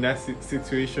happened in that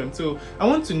situation. So I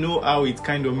want to know how it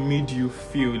kind of made you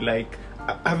feel, like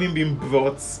having been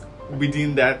brought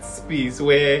within that space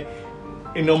where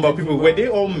a number of people, were they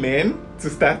all men to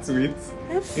start with?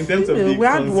 In terms of the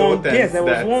consultants? Yes, there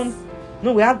was one.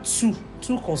 No, we had two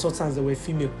consultants that were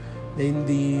female. Then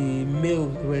the male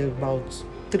were about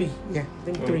 3. Yeah, I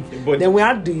think 3. But then we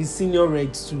had the senior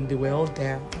regs too. They were all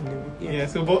there. Yeah.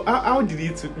 So, but how did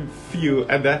it feel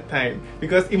at that time?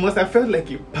 Because it must have felt like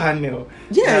a panel.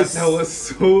 Yes, that was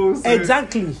so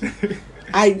exactly.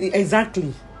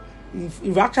 Exactly.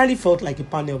 It actually felt like a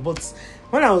panel. But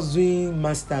when I was doing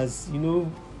masters,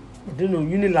 I don't know,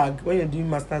 Unilag, when you're doing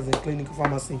masters in clinical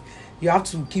pharmacy, you have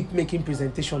to keep making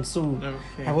presentations. So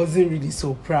I wasn't really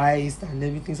surprised and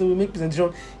everything. So we make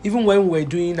presentation even when we're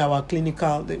doing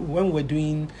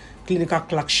clinical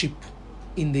clerkship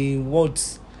in the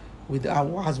wards with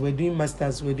as we're doing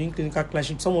masters, we're doing clinical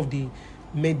clerkship. Some of the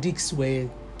medics were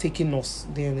taking us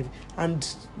there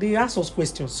and they asked us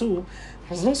questions. So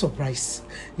I was not surprised.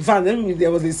 In fact, then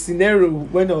there was a scenario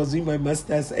when I was doing my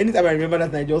masters. Anytime I remember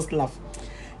that, I just laugh.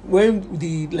 When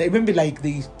remember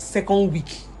the second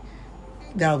week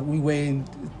that we were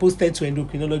posted to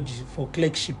endocrinology for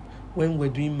clerkship when we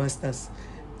were doing masters.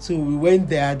 So we went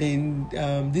there, then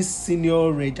this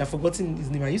senior reg, I've forgotten his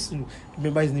name. I used to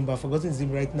remember his name, but I've forgotten his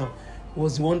name right now.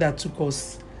 Was the one that took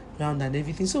us around and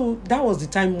everything. So that was the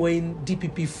time when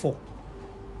DPP-4,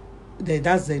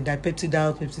 that's the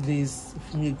dipeptidyl peptidase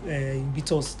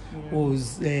inhibitors,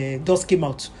 was just came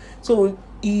out. So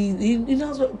he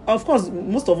of course,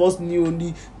 most of us knew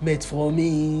only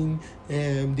metformin,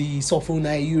 the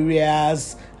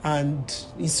sulfonylureas, and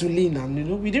insulin,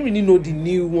 and we didn't really know the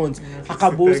new ones.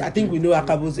 Acarbose, I think we know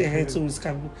Acarbose,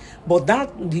 but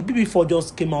that the DPP-4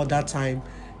 just came out that time.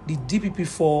 The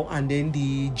DPP-4 and then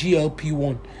the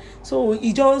GLP-1. So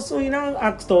he now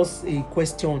asked us a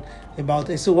question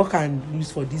about so what can you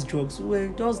use for these drugs? We're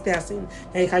just there saying,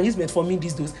 you can use metformin,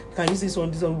 these dose, you can use this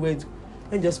one word.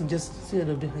 And just see it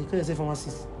up there. I can't say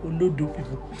pharmacist. No do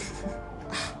people.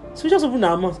 So we just open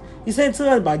our mouth. He said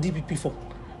something about DPP-4.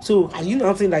 So are you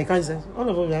not saying that I can't say? All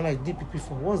of them are like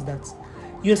DPP-4. What's that?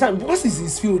 You understand? What is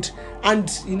his field? And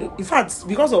in fact,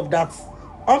 because of that,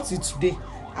 up to today,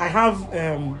 I have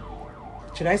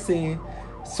should I say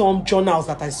some journals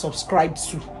that I subscribe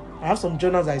to. I have some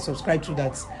journals that I subscribe to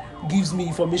that gives me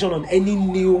information on any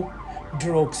new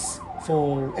drugs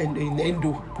for in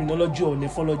endocrinology or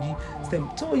nephrology stem.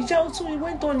 So he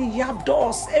went on, he yapped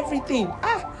us everything.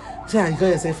 So I got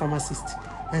yourself pharmacist.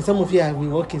 And some of you have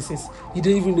been working since you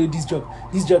don't even know this drug.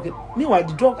 Meanwhile,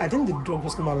 the drug, I think the drug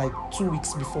was coming out like 2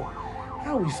 weeks before.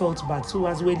 How we felt bad. So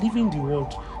as we're leaving the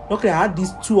world, luckily I had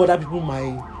these 2 other people in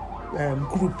my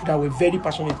group that were very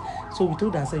passionate. So we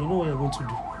told ourselves, you know what you're going to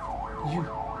do? You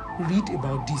read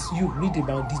about this. You read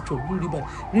about this drug. You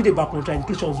read about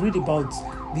contraindications. Read about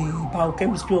the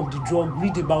biochemistry of the drug.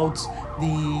 Read about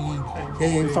the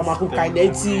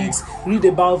pharmacokinetics. Read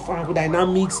about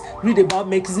pharmacodynamics. Read about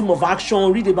mechanism of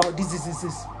action. Read about this.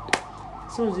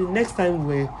 So the next time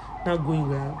we're now going,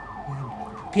 we're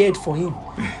prepared for him.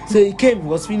 So he came. He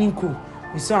was feeling cool.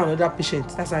 We saw another patient.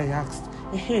 That's how I asked.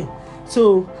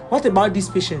 So what about this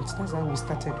patient? That's how we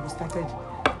started. I said,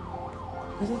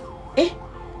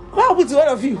 what happened to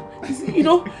all of you?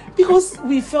 Because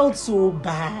we felt so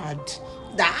bad.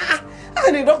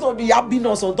 And the doctor will be yapping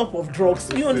us on top of drugs.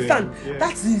 You understand? Yeah.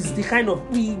 That is the kind of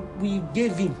we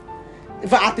gave him.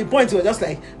 If at the point we were just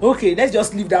like, okay, let's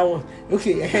just leave that one.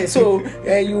 Okay, so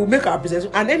you make our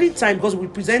presentation, and anytime, because we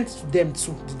present them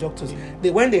to the doctors,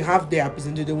 when they have their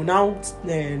presentation, they will now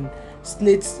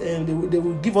slate, they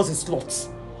will give us a slot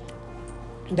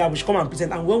that we should come and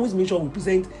present, and we always make sure we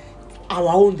present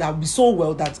our own that will be so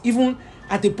well that even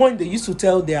at the point they used to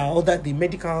tell the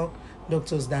medical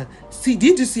doctors that, see,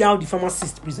 did you see how the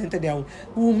pharmacist presented their own?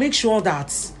 We will make sure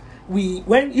that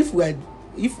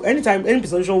if anytime any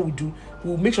presentation we do,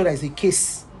 we'll make sure there's a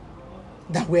case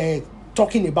that we're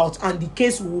talking about, and the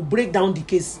case will break down the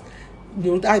case.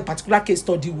 That particular case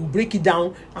study, will break it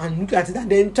down and look at it, and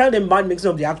then tell them about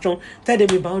mechanism of the action, tell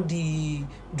them about the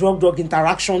drug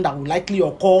interaction that will likely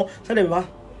occur, tell them about.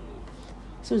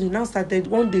 So they now started.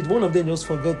 One day, one of them just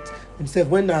forgot himself.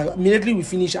 When immediately we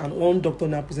finished, and one doctor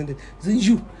now presented, he said,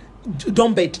 "You,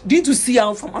 don't bet. Did you see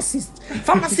how pharmacist,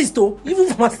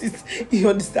 even pharmacist, you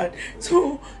understand?"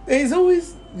 So there's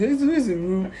always a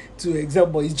room to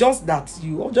exam, but it's just that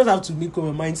you just have to make up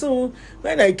your mind. So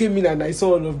when I came in and I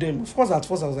saw all of them, of course, at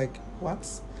first I was like, "What?"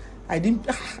 I didn't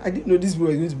know this boy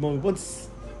was going to bomb me, but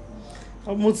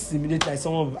almost simulate like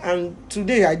some of. And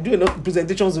today I do a lot of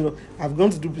presentations. I've gone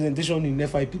to do presentation in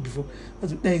FIP before.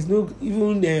 There is no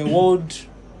even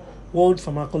World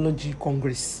Pharmacology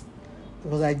Congress,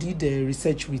 because I did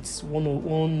research with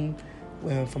one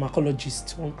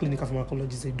pharmacologist, one clinical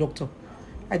pharmacologist, a doctor.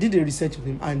 I did a research with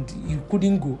him, and you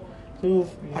couldn't go. So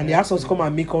and they asked us to come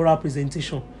and make oral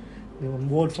presentation on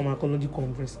World Pharmacology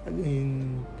Congress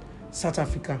in South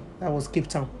Africa. That was Cape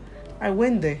Town. I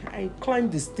went there. I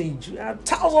climbed the stage. There are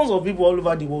thousands of people all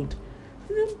over the world.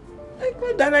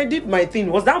 Then I did my thing.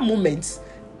 It was that moment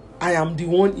I am the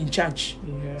one in charge.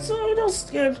 Yeah. So I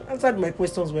just answered my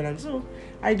questions when I don't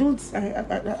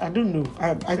know.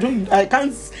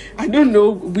 I don't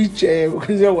know which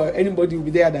anybody will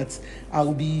be there that I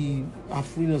will be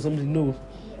afraid or something. No.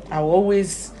 I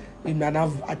always, and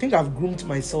I think I've groomed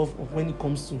myself when it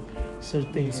comes to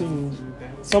certain things. So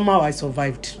somehow I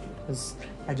survived because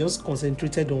I just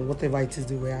concentrated on whatever it is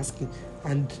they were asking.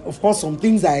 And of course, some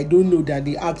things that I don't know that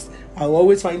they ask, I will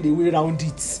always find a way around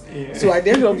it. Yeah. So at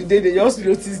the end of the day, they just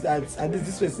notice that at least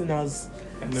this person has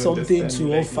something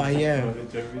to offer.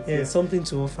 Yeah, something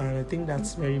to offer. And I think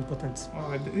that's very important.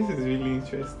 Oh, this is really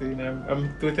interesting.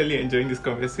 I'm totally enjoying this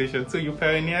conversation. So you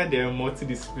pioneered the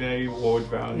multidisciplinary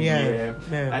world round here,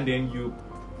 and then you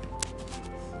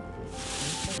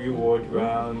reward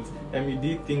rounds, and we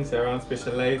did things around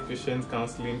specialized patient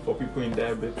counseling for people in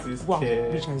diabetes care,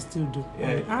 which I still do.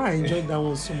 I enjoyed that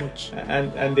one so much.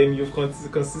 And then you've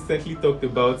consistently talked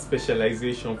about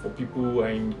specialization for people who are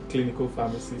in clinical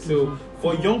pharmacy. So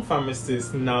for young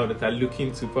pharmacists now that are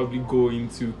looking to probably go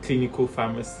into clinical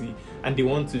pharmacy and they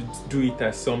want to do it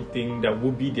as something that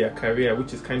would be their career,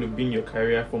 which is kind of been your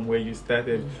career from where you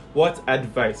started, what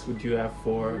advice would you have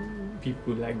for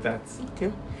people like that?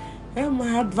 Okay.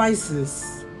 My advice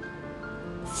is,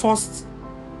 first,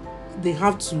 they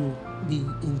have to be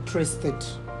interested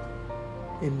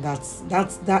in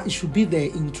that it should be their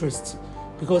interest,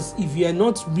 because if you are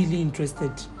not really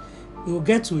interested, you will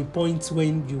get to a point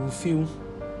when you will feel,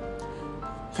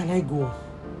 can I go on?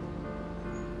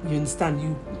 You understand?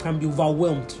 You can be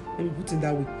overwhelmed, let me put it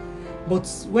that way. But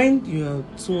when you are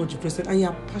so much interested and you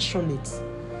are passionate,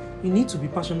 you need to be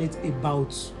passionate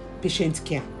about patient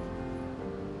care.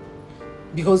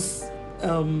 Because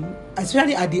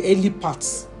especially at the early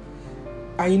parts,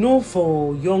 I know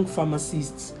for young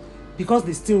pharmacists, because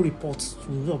they still report to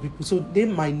a lot of people, so they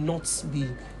might not be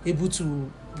able to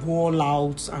go all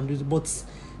out and do it, but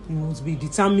you must be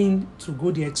determined to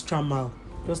go the extra mile,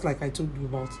 just like I told you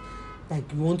about. Like,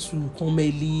 you want to come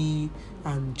early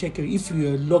and check if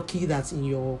you're lucky that in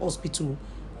your hospital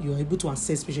you're able to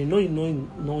assess patients. You know in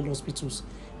all hospitals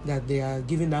that they are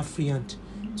giving that free hand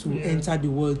to enter the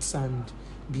wards and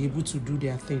be able to do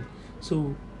their thing.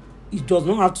 So it does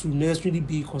not have to necessarily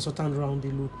be a consultant round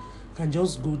alone. You can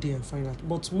just go there and find out.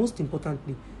 But most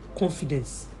importantly,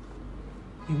 confidence.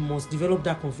 You must develop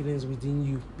that confidence within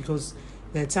you, because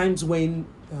there are times when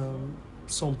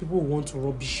some people want to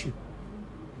rubbish you.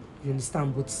 You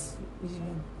understand? But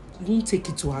you won't take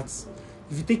it to heart.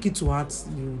 If you take it to heart,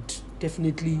 you would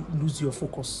definitely lose your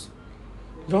focus.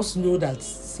 Just know that,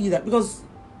 see that, because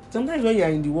sometimes when you're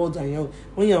in the world and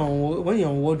when you're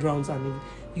on ward rounds and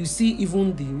you see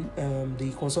even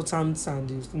the consultants and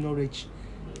the senior reg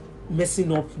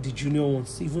messing up the junior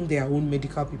ones, even their own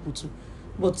medical people too.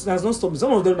 But that's not stopping.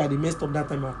 Some of them that they messed up that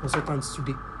time are consultants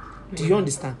today. Do you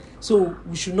understand? So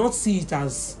we should not see it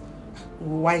as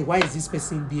why is this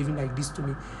person behaving like this to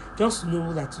me? Just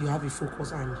know that you have a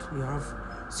focus and you have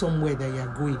somewhere that you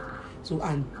are going. So,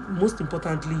 and most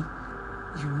importantly,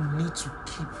 you need to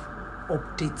keep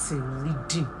updating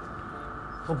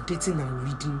and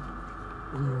reading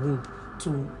on your own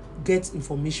to get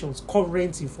information,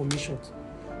 current information.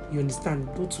 You understand?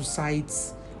 Go to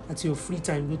sites at your free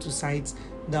time. Go to sites,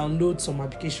 download some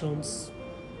applications.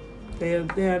 There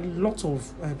are a lot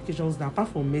of applications that, apart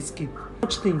from Medscape,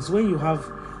 such things, when you have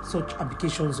such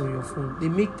applications on your phone, they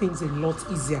make things a lot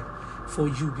easier for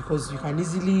you, because you can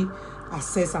easily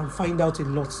access and find out a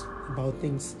lot about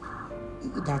things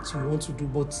that you want to do.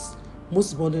 But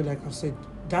most importantly, like I've said,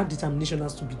 that determination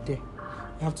has to be there.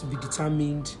 You have to be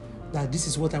determined that this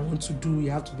is what I want to do. You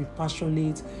have to be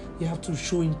passionate. You have to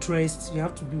show interest. You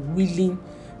have to be willing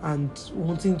and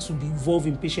wanting to be involved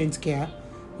in patient care.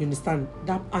 You understand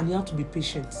that? And you have to be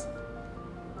patient.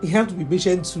 You have to be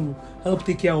patient to help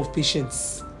take care of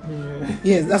patients. Yeah.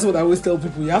 Yes, that's what I always tell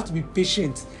people. You have to be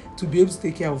patient to be able to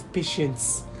take care of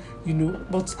patients. You know,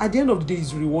 but at the end of the day,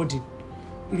 it's rewarding.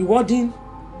 Rewarding,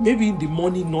 maybe in the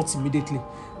morning, not immediately.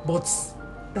 But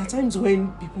there are times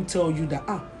when people tell you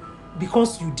that,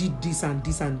 because you did this and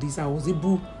this and this, I was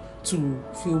able to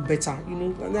feel better. You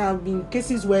know, there have been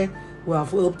cases where we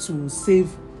have helped to save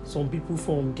some people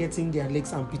from getting their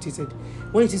legs amputated.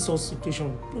 When it is such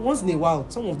situation, once in a while,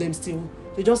 some of them still,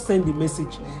 they just send the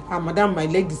message, madam, my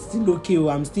leg is still okay,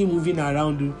 I'm still moving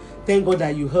around. Thank God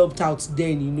that you helped out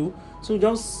then, you know. So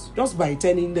just by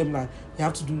telling them that you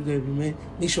have to do the,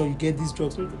 make sure you get these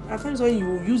drugs. At times when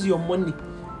you use your money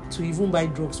to even buy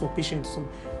drugs for patients,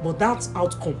 but that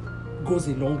outcome goes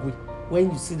a long way when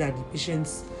you see that the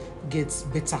patients get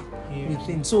better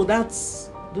within. So those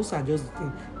are just the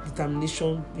things.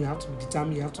 Determination, you have to be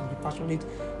determined, you have to be passionate,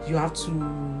 you have to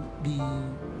be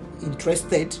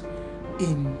interested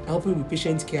in helping with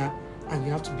patient care, and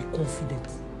you have to be confident.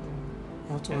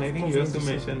 And I think you also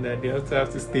mentioned that they also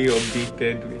have to stay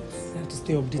updated with. They have to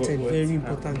stay updated, very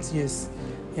important, yes.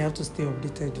 you have to stay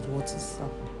updated with what is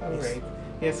happening. All Yes. right.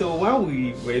 Yeah, so while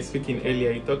we were speaking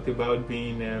earlier, you talked about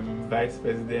being vice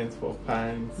president for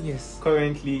PANS. Yes.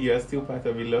 Currently, you are still part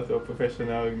of a lot of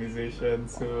professional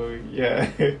organizations. So,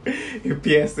 yeah, a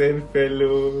PSN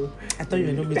fellow. I thought you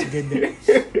were not going to get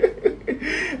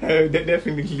there.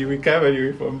 Definitely, we can't run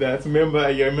away from that. Remember,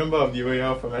 you're a member of the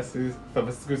Royal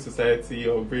Pharmaceutical Society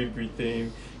of Great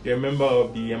Britain. You're a member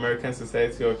of the American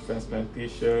Society of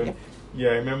Transplantation. Yep.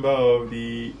 You're a member of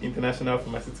the International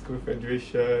Pharmaceutical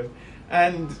Federation.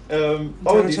 And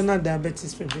all this, International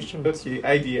Diabetes Federation. okay,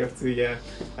 IDF too, yeah.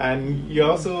 And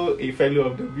you're also a fellow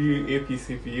of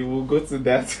WAPCP. We'll go to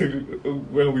that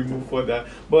when we move further.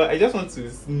 But I just want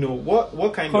to know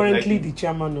what kind Currently of the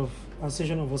chairman of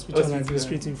Association of Hospital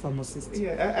Administrative Pharmacists.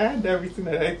 Yeah, I had everything.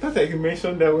 I thought I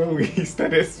mentioned that when we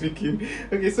started speaking.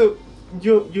 Okay, so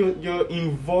you're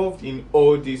involved in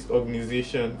all these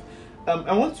organizations.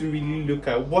 I want to really look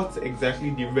at what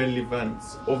exactly the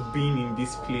relevance of being in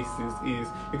these places is,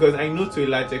 because I know to a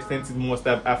large extent it must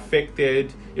have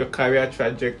affected your career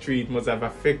trajectory. It must have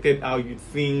affected how you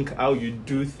think, how you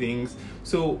do things.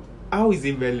 So how is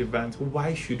it relevant?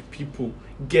 Why should people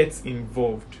get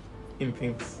involved in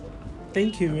things?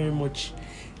 Thank you very much.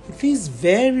 It is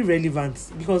very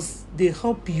relevant because they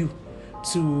help you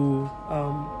to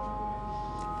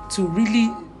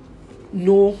really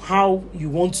know how you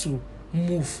want to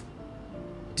move.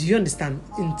 Do you understand?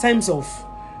 In terms of,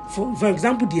 for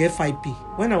example, the FIP.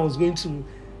 When I was going to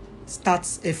start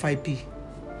FIP,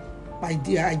 I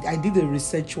did a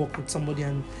research work with somebody,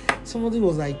 and somebody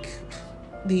was like,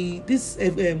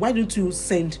 why don't you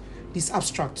send this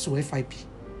abstract to FIP?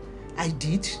 I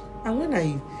did, and when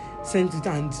I sent it,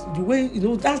 and the way,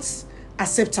 that's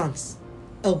acceptance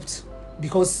helped,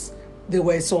 because there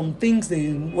were some things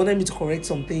they wanted me to correct,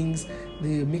 some things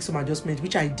they make some adjustments,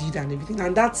 which I did and everything,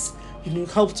 and that's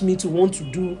helped me to want to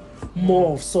do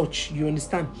more of such. You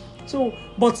understand? So,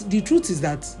 but the truth is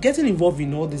that getting involved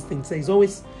in all these things, there is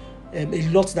always a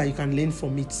lot that you can learn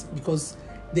from it, because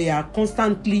they are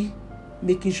constantly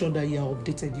making sure that you are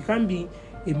updated. You can't be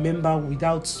a member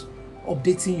without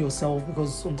updating yourself,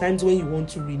 because sometimes when you want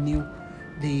to renew,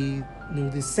 they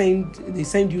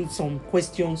send you some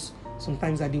questions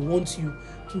sometimes that they want you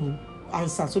to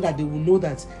answer, so that they will know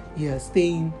that you are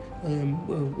staying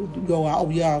you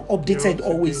are updated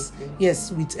always,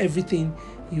 yes, with everything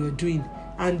you are doing.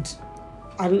 And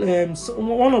so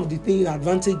one of the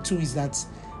advantage too is that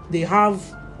they have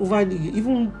like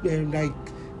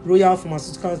Royal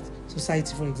Pharmaceutical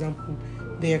Society, for example,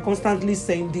 they are constantly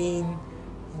sending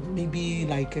maybe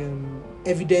like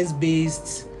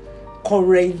evidence-based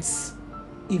current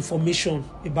information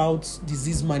about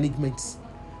disease management.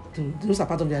 So those are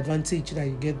part of the advantage that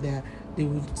you get there. They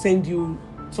will send you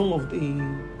some of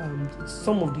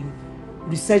the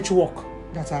research work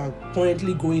that are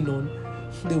currently going on.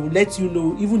 They will let you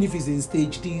know, even if it's in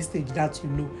stage this, stage that,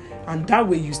 and that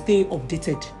way you stay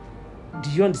updated. Do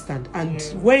you understand? And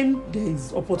when there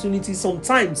is opportunity,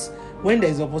 sometimes when there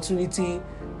is opportunity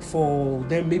for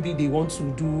them, maybe they want to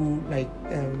do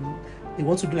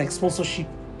like sponsorship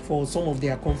for some of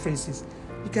their conferences,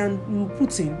 you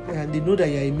put in, and they know that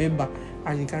you're a member,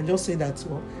 and you can just say that,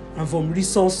 well, I'm from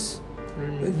Resource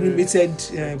Limited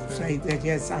site,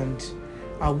 yes, and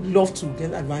I would love to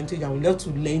get advantage, I would love to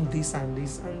learn this and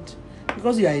this, and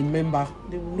because you are a member,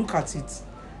 they will look at it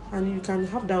and you can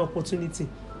have that opportunity.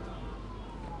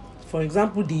 For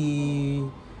example, the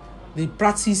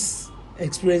practice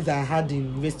experience that I had in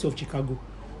University of Chicago,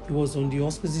 it was on the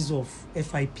auspices of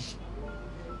FIP,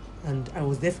 and I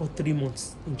was there for 3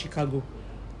 months in Chicago,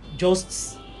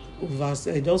 just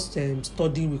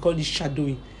studying. We call it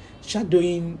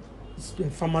shadowing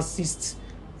pharmacist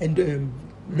and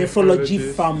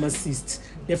nephrology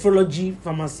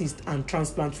pharmacist and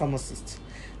transplant pharmacist.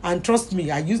 And trust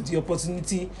me, I used the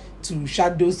opportunity to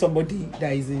shadow somebody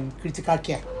that is in critical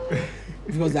care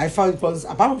because I found, because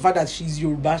apart from the fact that she's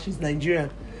Yoruba, she's Nigerian,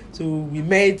 so we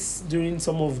met during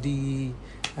some of the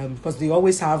because they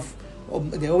always have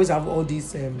all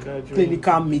these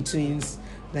clinical meetings,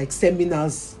 like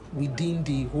seminars within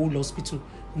the whole hospital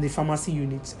in the pharmacy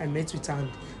unit. I met with her and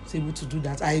was able to do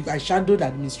that. I shadowed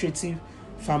administrative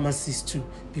pharmacists too,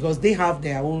 because they have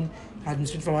their own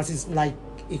administrative pharmacists, like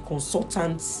a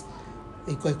consultancy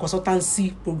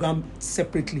program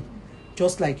separately.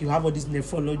 Just like you have all this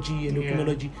nephrology,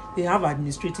 endocrinology, they have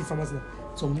administrative pharmacy.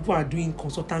 Some people are doing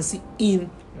consultancy in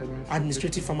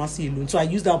administrative pharmacy alone. So I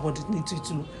used that opportunity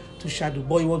to shadow.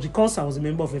 But it was because I was a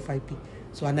member of FIP.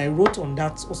 So, and I wrote on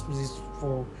that auspices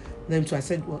for them. So I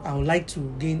said, well, I would like to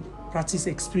gain practice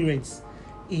experience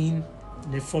in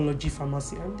nephrology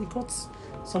pharmacy, and they got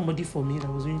somebody for me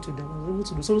that was willing to do. I was able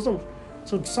to do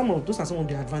so. Some of those are some of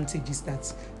the advantages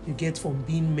that you get from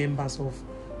being members of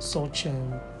such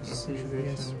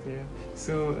organizations. Yeah.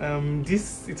 So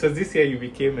it was this year you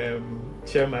became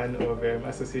chairman of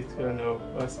Association of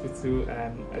Hospital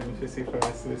and Administrative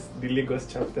Pharmacists, the Lagos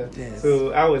chapter. Yes.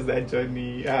 So how was that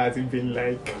journey? How has it been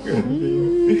like?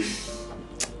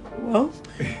 Well,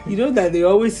 you know that they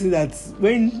always say that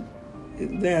when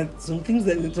there are some things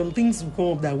will come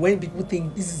up that when people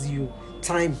think this is your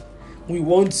time, we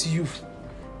want you.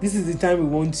 This is the time we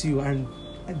want you, and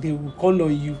they will call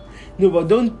on you. No, but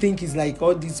don't think it's like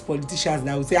all these politicians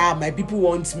that will say, my people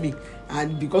want me,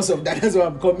 and because of that, that's why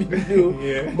I'm coming.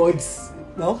 Yeah. But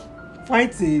well,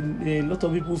 quite a lot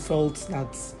of people felt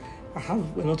that I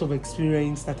have a lot of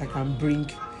experience that I can bring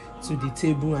to the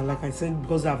table, and like I said,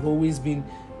 because I've always been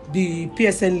the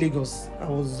PSN Lagos, I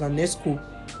was an ESCO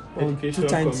on 2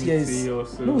 times. Yes,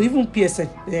 also. No, even PSN,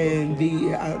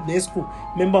 the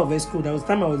ESCO, member of ESCO. There was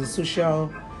time I was a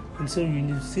social. And so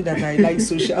you see that I like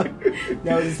social.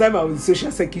 There was the time I was the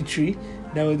social secretary.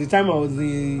 There was the time I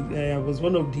was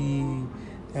one of the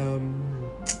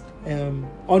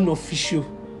unofficial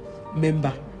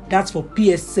member. That's for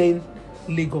PSN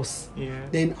Lagos. Yeah.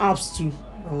 Then APS too.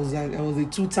 I was a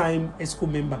 2-time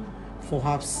ESCO member for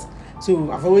APS.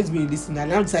 So I've always been listening.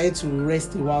 And I decided to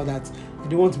rest a while that I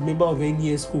don't want to be a member of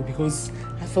any ESCO because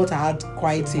I felt I had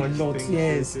quite a lot,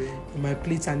 in my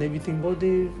plate and everything. But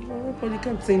everybody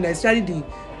kept saying that, especially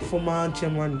the former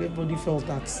chairman, everybody felt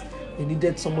that they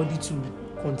needed somebody to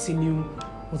continue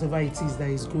whatever it is that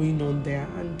is going on there.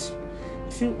 And I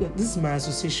feel that this is my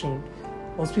association.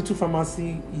 Hospital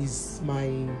pharmacy is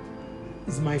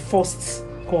my first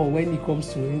call when it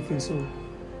comes to anything. So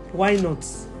why not?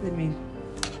 Let me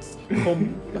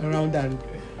come around and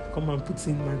come and put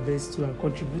in my best to and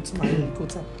contribute my own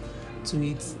quota to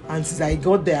it. And since I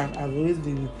got there, I've always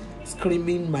been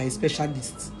screaming my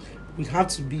specialists. We have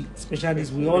to be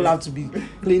specialists. We all have to be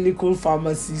clinical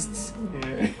pharmacists.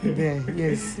 There,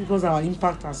 yes, because our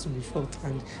impact has to be felt.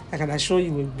 And I can assure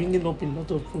you, we're bringing up a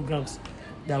lot of programs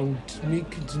that would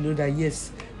make you to know that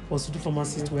yes, hospital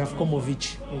pharmacists, we have come of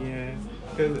age. Yeah.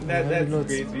 Because that's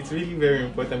great. It's really very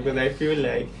important because I feel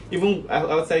like even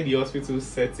outside the hospital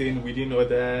setting, within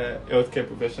other healthcare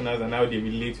professionals and how they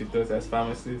relate with us as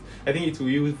pharmacists, I think it will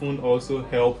even also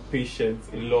help patients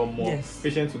a lot more. Yes.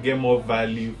 Patients will get more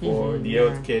value for the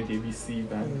healthcare they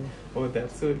receive and all that.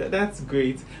 So that's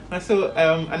great. And so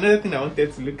another thing I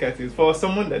wanted to look at is for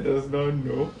someone that does not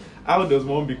know, how does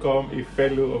one become a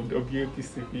fellow of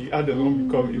WPCP? How does one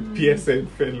become a PSN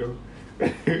fellow?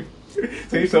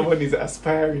 So if someone is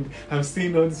aspiring, I'm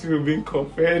seeing all these people being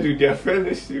compared with their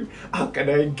fellowship, how can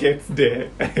I get there?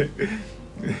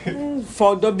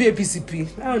 For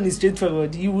WPCP, that one is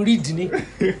straightforward. You will read, you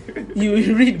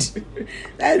will read.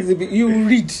 You will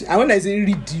read. And when I say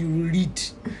read, you will read.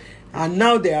 And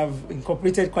now they have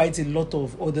incorporated quite a lot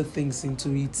of other things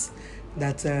into it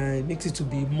that makes it to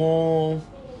be more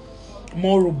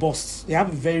robust. They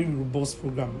have a very robust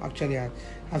program. Actually, I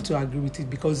have to agree with it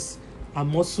because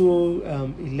I'm also a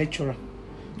lecturer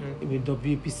with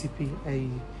WPCP. I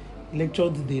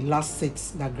lectured the last set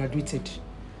that graduated.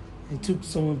 I took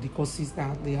some of the courses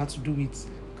that they had to do with,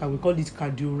 we call it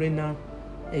cardio-renal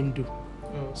endo.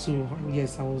 So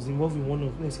yes, I was involved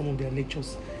in some of their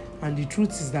lectures. And the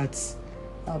truth is that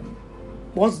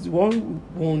what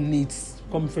one needs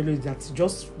come fellow is that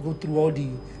just go through all the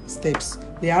steps.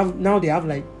 They have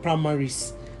like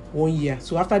primaries 1 year.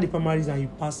 So after the primaries and you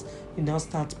pass, you now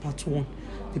start part 1.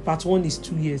 The part 1 is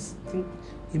 2 years. I think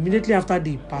immediately after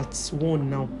the part 1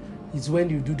 now is when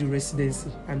you do the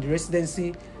residency. And the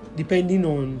residency, depending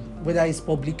on whether it's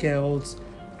public health,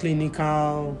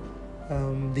 clinical, I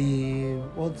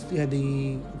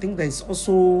think there is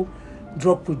also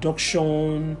drug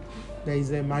production, there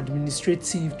is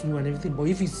administrative too and everything. But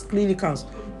if it's clinicals,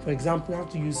 for example, you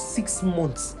have to use 6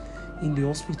 months in the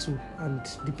hospital, and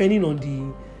depending on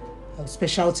the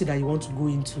specialty that you want to go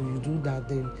into, you do that,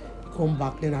 then you come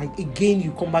back, then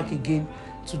you come back again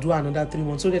to do another 3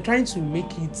 months. So they're trying to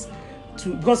make it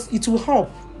because it will help.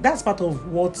 That's part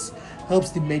of what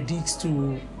helps the medics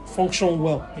to function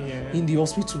well in the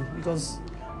hospital, because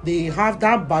they have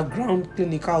that background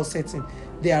clinical setting.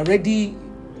 They are ready,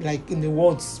 like in the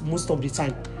wards most of the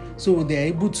time, so they're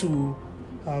able to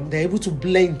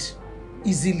blend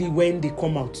easily when they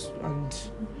come out, and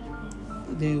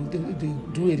they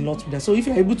do a lot with that. So if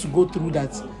you're able to go through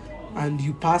that and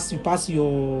you pass your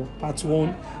part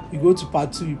 1, you go to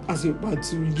part 2, you pass your part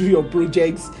 2, you do your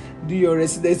projects, do your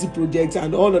residency projects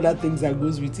and all other things that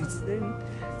goes with it, then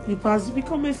papers, you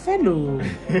become a fellow.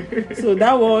 So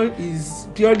that one is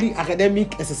purely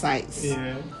academic exercise.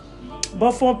 Yeah.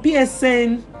 But for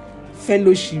PSN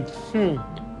fellowship,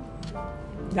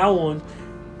 that one,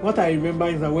 what I remember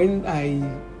is that when I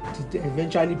did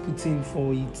eventually put in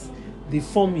for it, the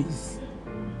form is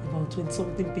about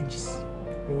 20-something pages.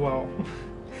 Wow.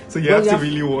 So you have to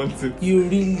really want it. You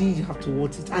really have to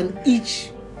want it. And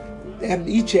each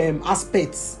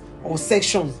aspect or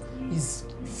section is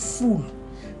full.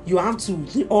 You have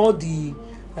to all the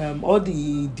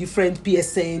different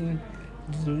PSN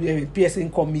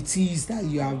committees that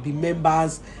you have been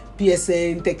members,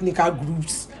 PSN technical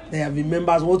groups that have been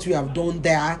members, what you have done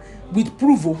there with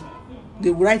proof. They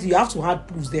will write, you have to add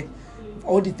proofs there.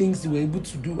 All the things you were able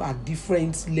to do at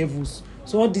different levels.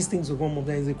 So all these things will come up.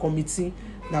 There is a committee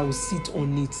that will sit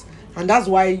on it. And that's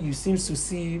why you seem to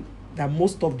see that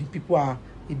most of the people are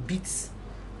a bit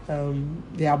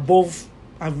they are above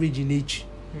average in age.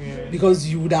 Yeah. Because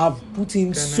you would have put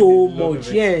in so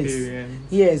much.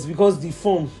 Yes, because the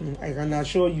form, I can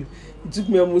assure you, it took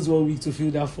me almost 1 week to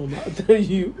fill that form, I'll tell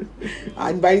you.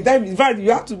 And by the time, in fact,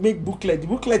 you have to make booklet. The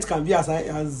booklet can be as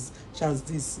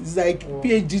this. It's like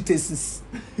PhD thesis.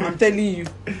 I'm telling you.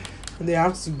 And they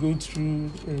have to go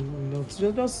through it's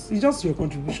just your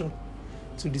contribution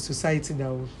to the society that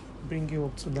will bring you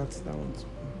up to that one.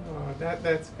 Oh,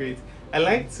 that's great. I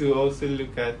like to also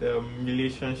look at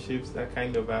relationships that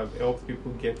kind of have helped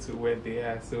people get to where they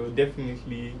are. So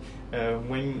definitely,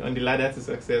 when on the ladder to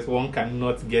success, one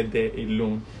cannot get there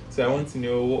alone. So I want to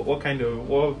know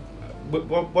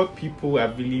what people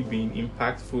have really been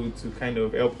impactful to kind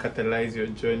of help catalyze your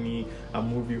journey and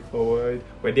move you forward.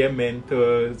 Were there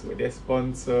mentors? Were there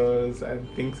sponsors and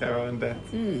things around that?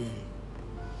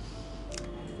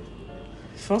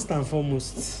 First and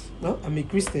foremost, well, I'm a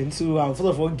Christian, so I'll first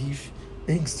of all give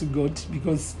thanks to God,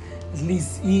 because at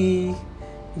least He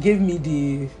gave me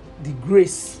the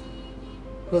grace.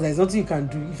 Because there's nothing you can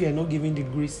do if you're not given the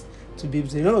grace to be able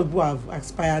to. A lot of people have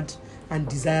aspired and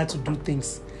desire to do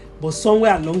things, but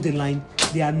somewhere along the line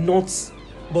they are not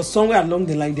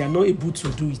able to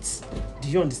do it. Do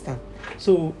you understand?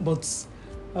 So, but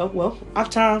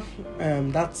after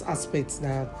that aspect,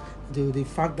 that the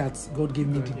fact that God gave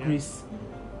me the grace,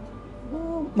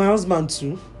 my husband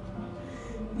too,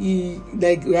 he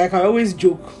like I always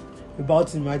joke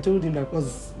about him. I told him that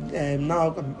because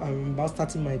now I'm about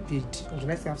starting my PhD. Or should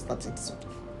I say I've started sort of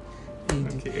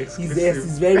PhD. Okay,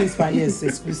 he's very inspired. Yes,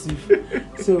 exclusive.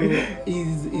 So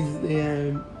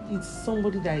it's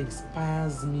somebody that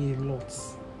inspires me a lot.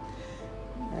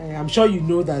 I'm sure you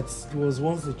know that he was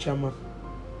once the chairman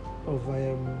of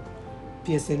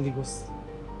PSN Lagos,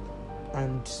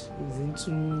 and he's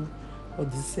into all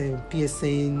this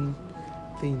PSN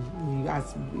thing.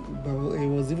 He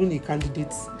was even a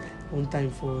candidate one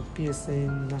time for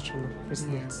PSN national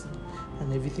president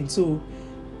and everything. So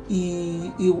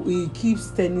he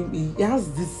keeps telling me, he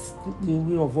has this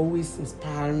way of always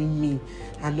inspiring me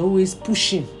and always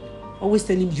pushing, always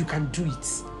telling me you can do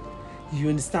it. You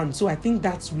understand? So I think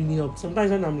that's really helped.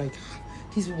 Sometimes when I'm like,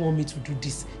 these people want me to do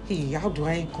this, hey, how do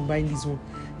I combine this one?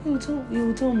 He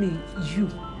will tell me,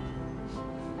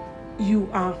 you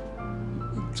are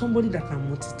somebody that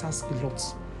can multitask a lot,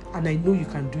 and I know you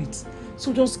can do it.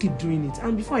 So just keep doing it.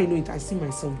 And before I know it, I see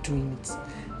myself doing it.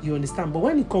 You understand? But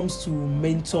when it comes to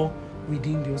mentor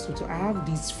within the hospital, I have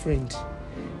this friend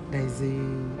that is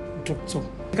a doctor,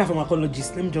 clinical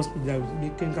pharmacologist. Let me just put that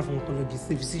with clinical pharmacologist,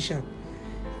 a physician.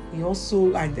 He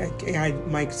also,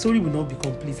 my story will not be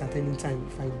complete at any time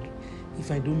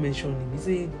if I don't mention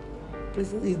him.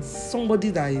 It's somebody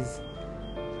that is,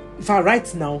 in fact,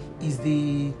 right now is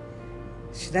the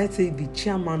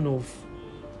chairman of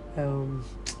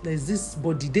there's this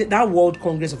body, that World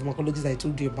Congress of Pharmacologists I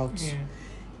told you about.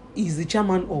 Is the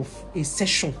chairman of a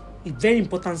session, a very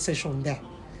important session there.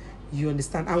 You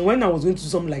understand? And when I was going to do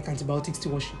something like antibiotics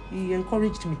stewardship, he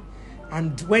encouraged me.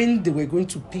 And when they were going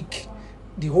to pick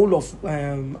the whole of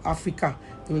Africa,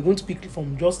 they were going to pick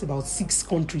from just about 6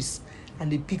 countries,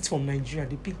 and they picked from Nigeria.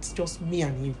 They picked just me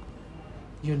and him.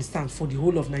 You understand? For the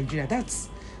whole of Nigeria. That's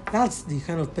the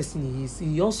kind of person he is.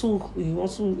 He also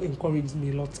encouraged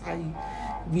me a lot.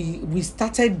 We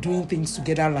started doing things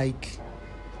together like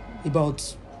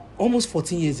about almost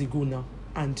 14 years ago now,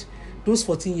 and those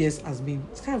 14 years has been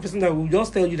the kind of person that will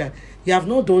just tell you that you have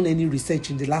not done any research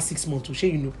in the last 6 months to show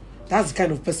you know. That's the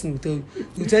kind of person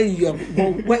who tell you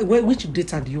which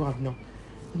data do you have now?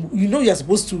 You know you're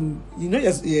supposed to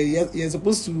you're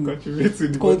supposed to contribute to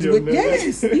the body of knowledge.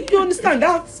 Yes, you understand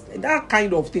that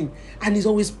kind of thing, and he's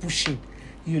always pushing.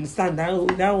 You understand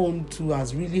that one too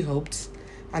has really helped.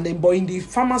 And then, but in the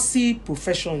pharmacy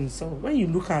profession, so when you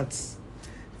look at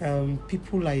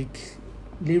people like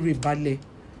Larry Badley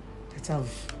that have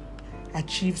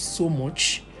achieved so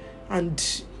much. And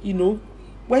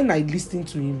when I listen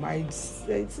to him, I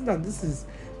see that this is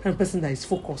the kind of person that is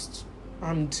focused,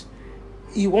 and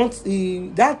he wants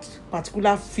that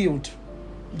particular field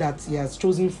that he has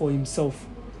chosen for himself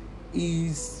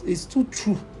is too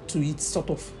true to it, sort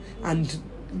of. And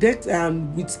that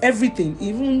with everything,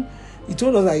 even he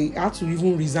told us that he had to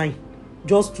even resign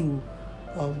just to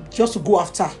go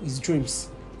after his dreams.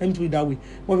 Let me put it that way.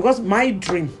 But because my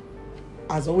dream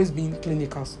has always been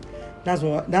clinicals,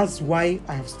 that's why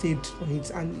I have stayed on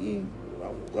it. And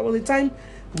there was a time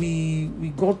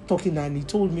we got talking, and he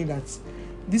told me that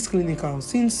this clinical,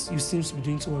 since you seem to be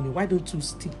doing so well, why don't you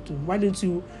stick to it? Why don't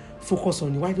you focus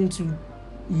on it? Why don't you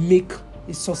make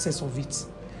a success of it?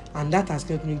 And that has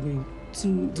kept me going.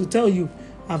 To tell you,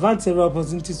 I've had several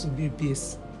opportunities to be a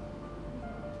PS.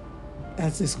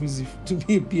 That's exclusive, to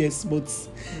be a PS, but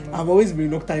I've always been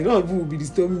reluctant. A lot of people will be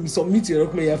disturbing me, submit your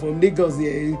document, you're from Lagos,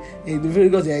 you're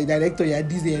a director, you're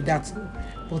this, you're that.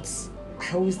 But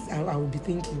I will be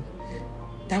thinking,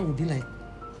 that would be like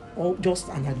just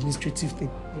an administrative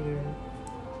thing.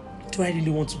 Do I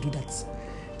really want to do that?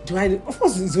 Of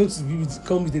course, it's going to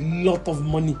come with a lot of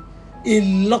money,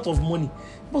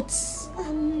 but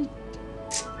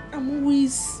I'm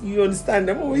always, you understand,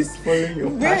 I'm always following your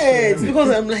passion. Yes, because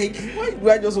I'm like, why do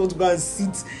I just want to go and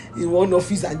sit in one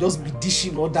office and just be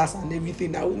dishing orders and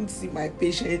everything? I won't see my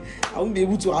patient, I won't be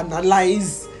able to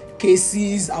analyze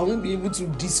cases, I won't be able to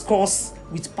discuss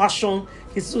with passion.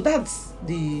 So that's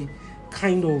the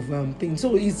kind of thing.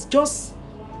 So it's just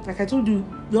like I told you,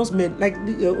 just men like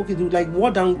like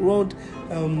what's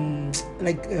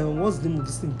the name of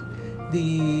this thing?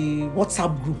 The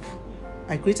WhatsApp group.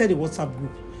 I created a WhatsApp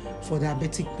group for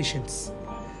diabetic patients,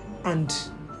 and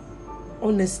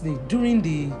honestly, during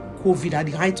the COVID, at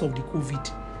the height of the COVID,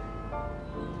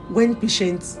 when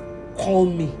patients call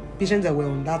me, patients that were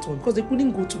on that one, because they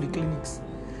couldn't go to the clinics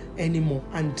anymore,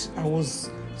 and I was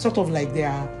sort of like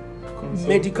their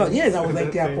medical, yes, I was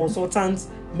like their consultant,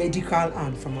 medical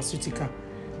and pharmaceutical.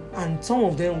 And some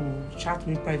of them will chat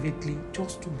me privately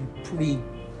just to be praying,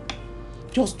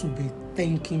 just to be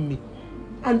thanking me.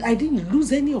 And I didn't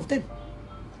lose any of them.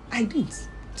 I didn't.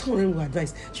 Some of them will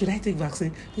advise, should I take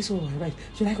vaccine? This one will advise,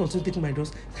 should I continue taking my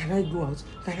dose? Can I go out?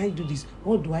 Can I do this?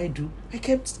 What do I do? I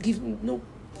kept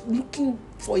looking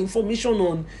for information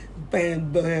on my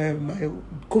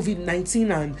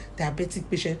COVID-19 and diabetic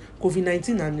patient,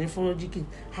 COVID-19 and nephrology,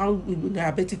 how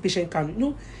diabetic patient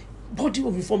can, body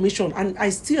of information. And I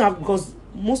still have, because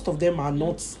most of them are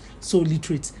not so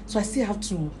literate, so I still have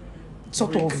to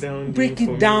break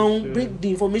the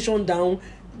information down,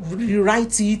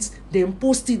 rewrite it, then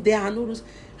post it there and all those.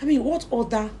 I mean, what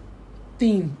other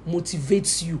thing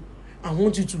motivates you and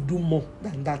wants you to do more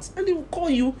than that? And they will call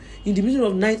you in the middle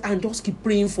of the night and just keep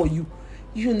praying for you.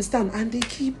 You understand? And they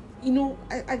keep, I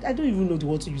don't even know the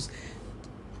word to use.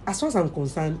 As far as I'm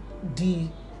concerned, the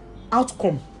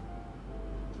outcome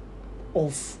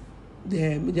of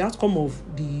the outcome of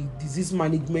the disease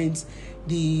management,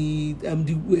 the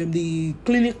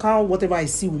clinical, whatever I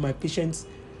see with my patients,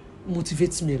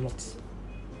 motivates me a lot.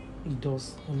 It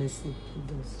does, honestly, it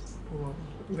does. Wow,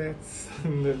 that's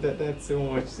so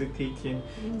much to take in.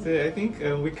 So I think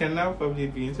we can now probably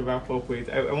begin to wrap up with.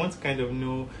 I want to kind of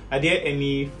know: are there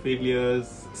any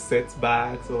failures,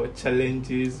 setbacks, or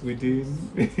challenges within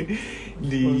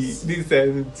these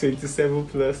 27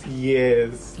 plus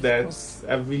years that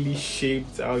have really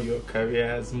shaped how your career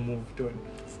has moved on?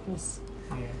 Of course,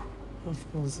 yeah.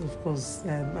 Of course.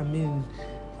 I mean,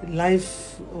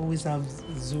 life always has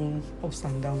its own ups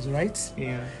and downs, right?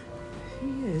 Yeah.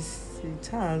 Yes, it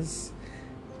has.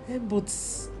 But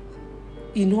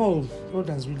in all, God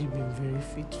has really been very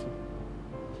faithful.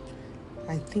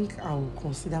 I think I will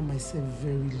consider myself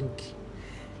very lucky.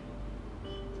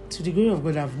 To the glory of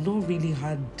God, I've not really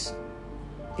had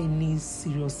any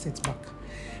serious setback.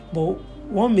 But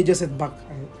one major setback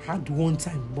I had one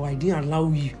time, but I didn't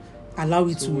allow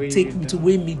it to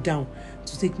weigh me down,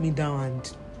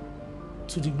 and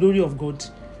to the glory of God,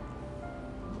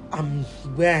 I'm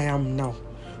where I am now.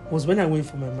 Was when I went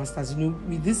for my master's.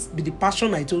 With the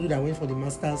passion I told you that I went for the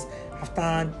master's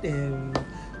after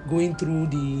going through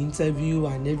the interview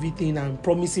and everything and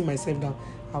promising myself that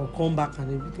I'll come back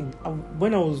and everything.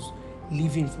 When I was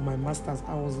leaving for my master's,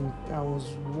 I was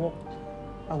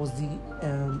the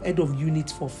head of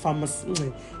unit for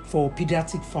pharmacy, for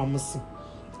pediatric pharmacy.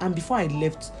 And before I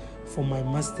left for my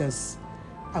master's,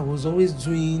 I was always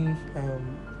doing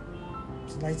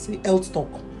health talk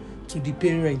to the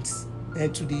parents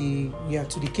to the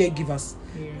caregivers,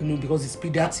 because it's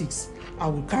pediatrics. I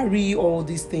will carry all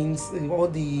these things, all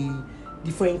the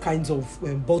different kinds of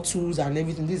bottles and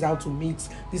everything. This is how to meet,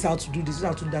 this is how to do this is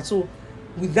how to do that. So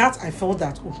with that, I felt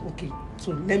that okay,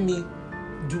 so let me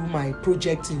do my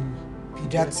project in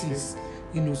pediatrics.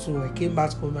 So I came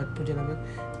back for my project,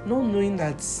 not knowing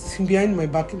that behind my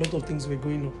back a lot of things were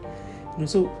going on.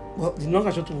 So the long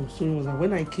and short of the story was that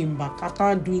when I came back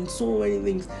after doing so many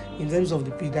things in terms of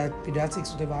the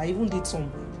pediatrics, whatever, I even did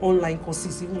some online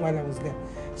courses even while I was there.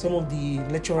 Some of the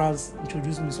lecturers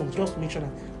introduced me some just to make sure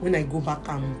that when I go back,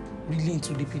 I'm really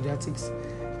into the pediatrics.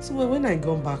 So when I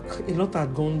got back, a lot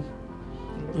had gone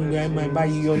behind my back.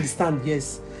 You understand?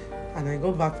 Yes. And I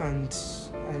got back and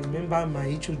I remember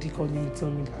my HOD calling me,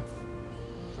 telling me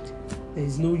that there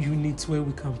is no unit where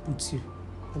we can put you.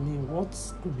 I mean, what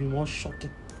could be more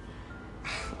shocking?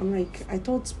 I'm like, I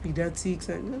thought pediatrics,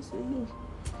 and just no,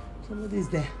 somebody's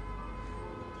there.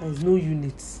 There is no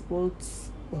unit. Well,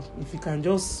 if you can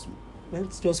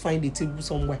let's just find a table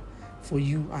somewhere for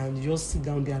you and just sit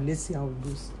down there and let's see how it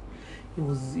goes. It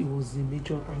was a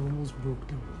major. I almost broke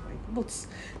down. But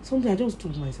something I just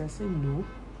told myself, I said, no, you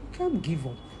can't give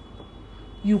up.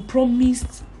 You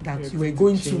promised that you were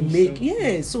going to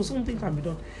make, so something can be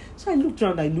done. So I looked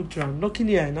around.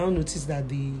 Luckily, I now noticed that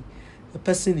the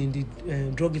person in the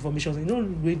drug information center,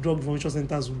 where drug information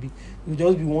centers will be, it will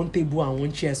just be one table and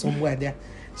one chair somewhere there.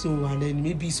 So, and then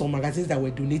maybe some magazines that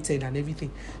were donated and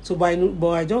everything. So, but I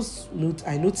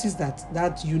noticed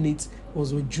that unit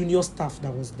was with junior staff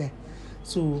that was there.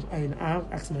 So I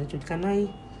asked my church, can I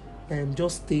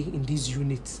just stay in this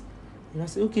unit? And I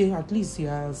said, okay, at least you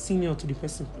are senior to the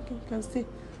person. Okay, you can stay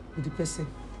with the person.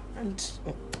 And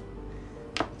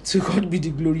to God be the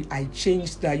glory, I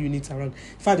changed that unit around.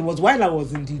 In fact, it was while I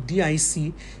was in the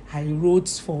DIC, I wrote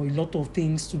for a lot of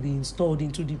things to be installed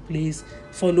into the place,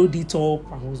 followed it up,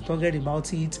 I was dogged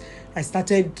about it. I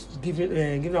started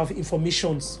giving out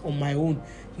information on my own,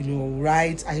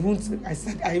 right? I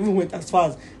even went as far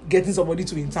as getting somebody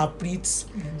to interpret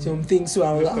some things. So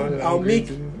I'll make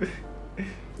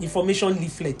information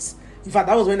leaflets. In fact,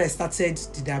 that was when I started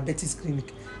the diabetes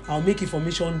clinic. I'll make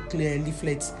information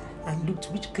leaflets and looked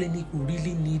which clinic will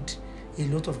really need a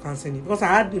lot of counseling, because I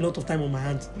had a lot of time on my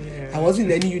hands. I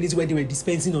wasn't in any units where they were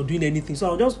dispensing or doing anything, so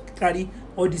I'll just carry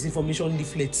all these information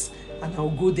leaflets and I'll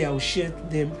go there, I'll share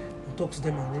them and talk to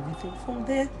them and everything. From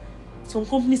there, some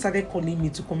companies started calling me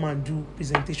to come and do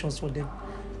presentations for them.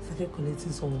 Started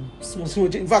collecting some small.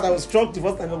 In fact, I was shocked the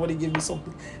first time somebody gave me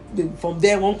something. From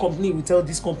there, one company will tell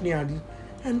this company,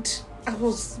 and I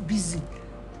was busy.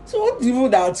 So what people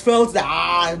that felt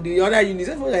that the other units,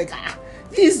 I felt like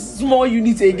this small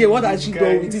unit again, what has she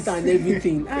done with it and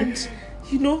everything? And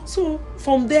so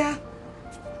from there,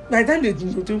 by the time they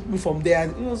took me from there,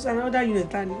 it was another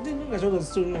unit. And the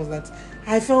story was that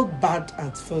I felt bad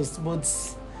at first, but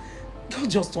God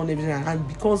just turned everything around. And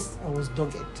because I was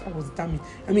dogged, I was determined.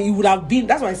 I mean, it would have been,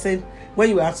 that's why I said when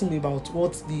you were asking me about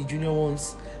what the junior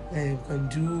ones can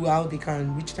do, how they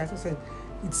can reach that, I said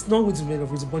it's not going to be made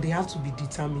of it, but they have to be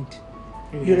determined.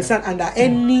 You understand? And that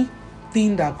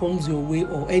anything that comes your way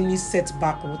or any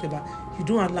setback or whatever, you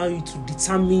don't allow you to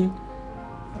determine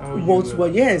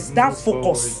that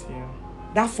focus.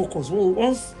 That focus.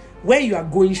 Once where you are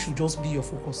going should just be your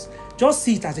focus. Just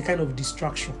see it as a kind of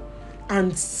distraction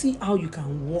and see how you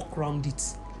can walk around it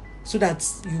so that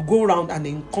you go around and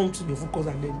then come to your focus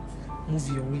and then move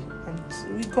your way.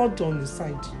 And we got on the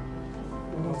side.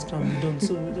 What can be done?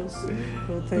 So we just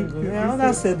thank God. There are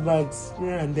other setbacks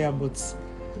here and there, but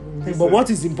what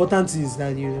is important is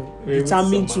that you're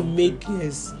determined to make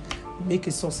a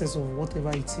success of whatever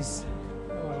it is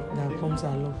that comes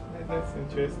along. That's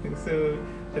interesting. So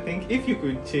I think if you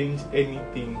could change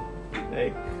anything,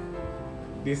 like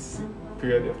this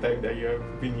period of time that you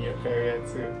have been in your career,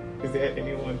 to, is there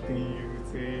any one thing you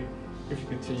would say if you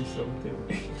could change something?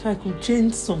 If I could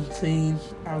change something,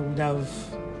 I would have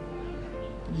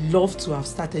loved to have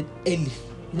started early.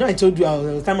 I told you at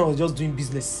the time I was just doing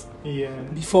business.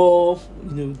 Before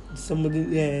somebody,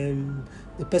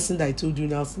 the person that I told you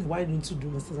now said, "Why don't you do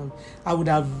masters?" I would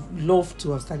have loved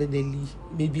to have started early,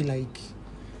 maybe like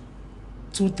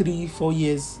 2, 3, 4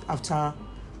 years after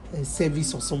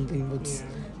service or something. But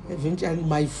eventually,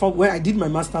 when I did my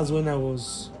masters when I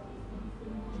was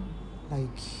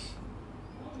like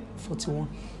 41.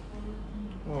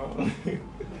 Wow.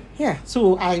 Yeah,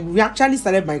 so we actually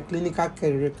started my clinical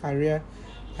career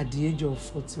at the age of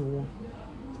 41.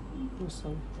 No,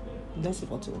 sorry. That's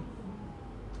 41.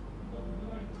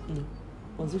 No.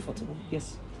 Was it 41?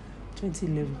 Yes.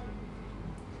 2011.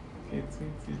 Okay,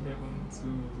 2011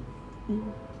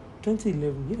 to...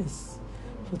 2011, yes.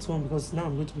 41 because now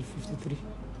I'm going to be 53.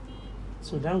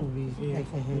 So that would be like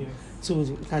So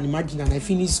you can imagine, and I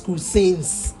finished school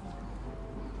since.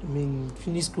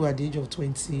 Finished school at the age of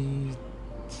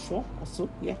 24 or so,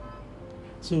 yeah.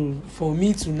 So for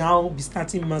me to now be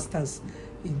starting masters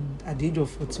at the age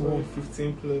of 41,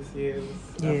 15 plus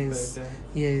years.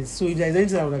 Yes. So if there's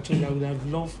anything I would have changed, I would have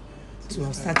loved to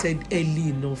have started early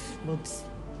enough, but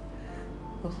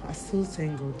I still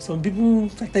thank God. Some people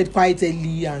started quite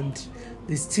early and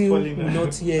they still will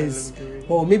not,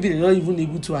 or maybe they're not even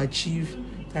able to achieve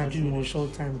that in a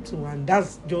short time. So, and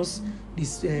that's just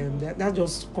this. That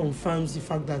just confirms the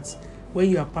fact that when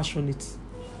you are passionate,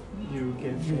 you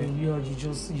get there. You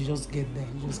just get there.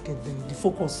 You just get there. The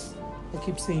focus. I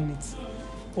keep saying it.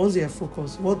 Once you are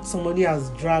focused, what somebody has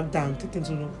dragged and taken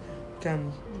too long,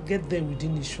 can get there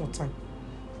within a short time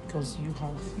because you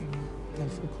have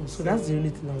that focus. So that's the only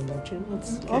thing I would have changed.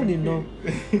 But all in all,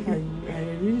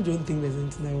 I really don't think there's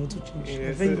anything I want to change.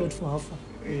 I thank God for how far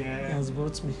He has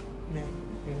brought me. Yeah.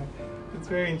 It's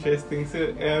very interesting.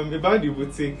 So about the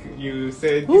boutique, you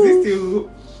said, is it still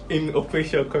in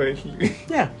operation currently?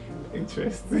 Yeah.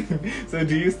 Interesting. So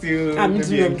do you still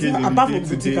engage in the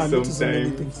day-to-day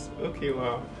sometimes? Okay,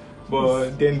 wow.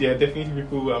 But then there are definitely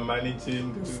people who are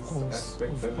managing those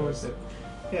aspects of it.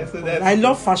 Yeah, so that's, I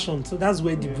love fashion, so that's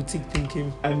where the boutique thing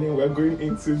came. And then we're going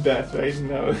into that right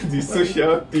now. The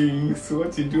social things,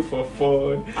 what you do for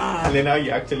fun, and then how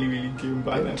you actually really gain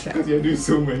balance because you're doing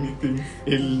so many things,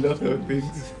 a lot of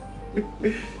things.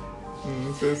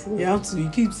 You have to.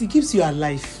 It keeps you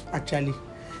alive. Actually,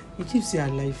 it keeps you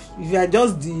alive. If you are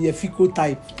just the FICO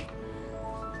type,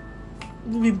 it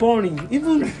will be boring.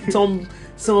 Even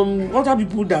some other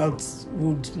people that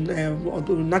would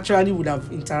naturally would have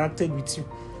interacted with you,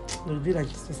 they'll be like,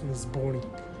 this person is boring.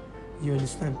 You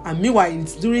understand? And meanwhile,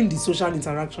 it's during the social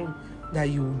interaction that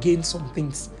you gain some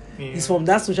things. It's from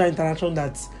that social interaction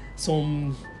that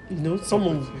some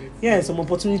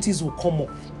opportunities will come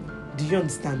up. Do you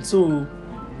understand? So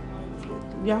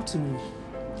you have to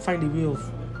find a way of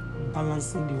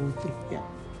balancing the whole thing. Yeah.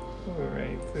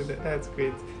 Alright, so that's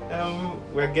great.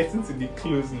 We're getting to the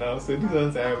close now, so these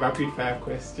ones are rapid fire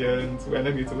questions. We're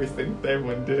not going to waste any time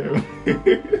on them.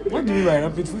 What do you mean by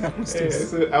rapid fire questions?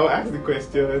 So I'll ask the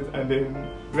questions and then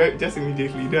just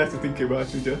immediately, you don't have to think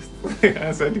about it, just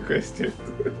answer the question.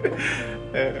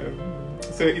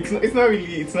 So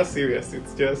it's not serious,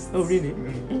 it's just... Oh really?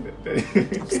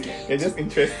 I'm scared. They're just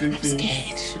interesting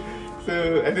things.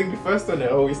 So I think the first one I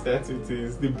always start with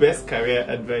is the best career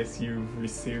advice you've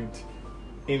received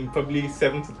in probably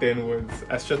 7 to 10 words,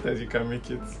 as short as you can make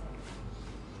it.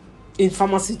 In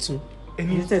pharmacy too?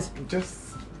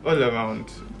 Just all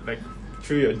around, like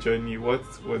through your journey, what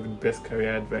was the best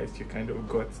career advice you kind of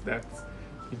got that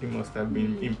really must have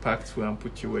been impactful and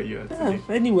put you where you are today?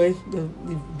 Anyway,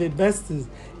 the best is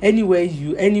anywhere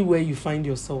you find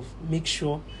yourself, make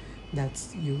sure that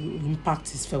your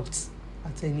impact is felt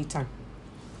at any time.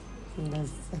 And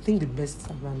that's, I think, the best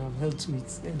and I've held to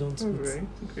it. I don't. Alright,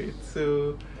 great.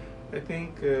 So I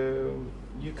think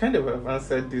you kind of have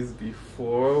answered this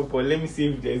before, but let me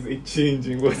see if there's a change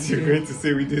in what you're going to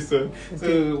say with this one. Okay.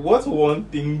 So what one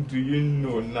thing do you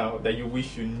know now that you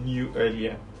wish you knew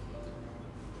earlier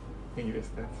when you were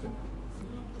starting?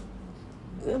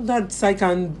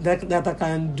 That I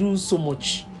can do so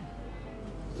much.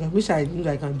 I wish I knew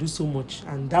that I can do so much,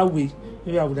 and that way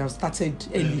maybe I would have started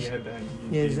early.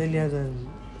 Earlier than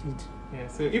you did. Yeah.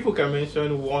 So if you can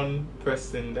mention one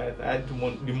person that had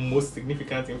the most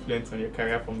significant influence on your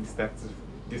career from the start to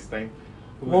this time.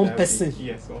 One person.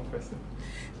 Yes, one person.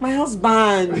 My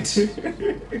husband.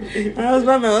 my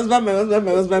husband.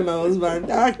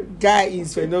 That guy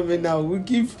is phenomenal. We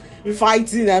keep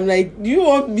fighting. I'm like, do you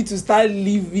want me to start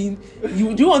living? Do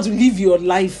you want to live your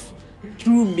life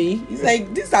through me? It's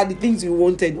like, these are the things you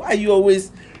wanted. Why are you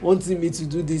always wanting me to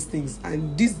do these things?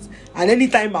 And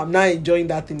anytime I'm not enjoying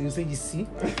that thing, you say, you see,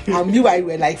 and meanwhile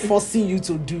we're like forcing you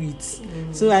to do it.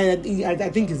 So I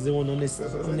think it's the one, honestly.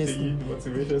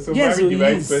 Motivation. So yes, marry the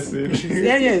right person.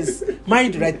 yes, marry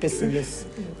the right person. Yes,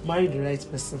 marry the right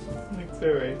person. That's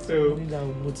alright. So that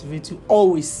will motivate you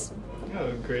always.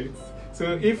 Oh, great.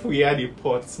 So if we had a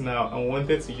pot now and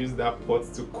wanted to use that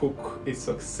pot to cook a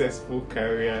successful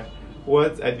career,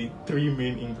 what are the 3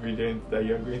 main ingredients that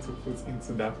you're going to put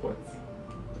into that pot?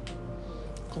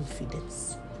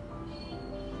 Confidence,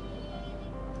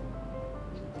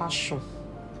 passion,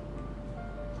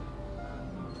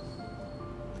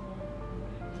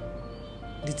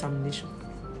 determination.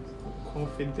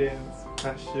 Confidence,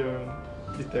 passion,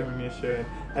 determination.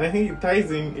 And I think it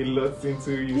ties in a lot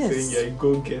into you saying you're a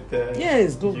go-getter.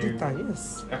 Yes, go-getter,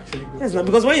 yes. Actually yes,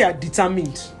 because when you are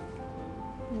determined,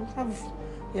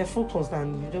 you're focused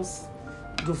and you just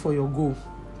go for your goal.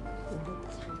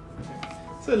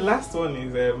 So the last one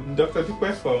is Dr.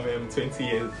 Dupe from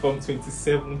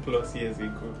 27 plus years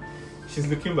ago. She's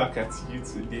looking back at you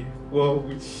today. What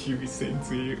would she be saying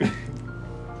to you?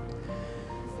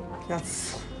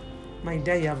 That's my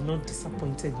dad. You have not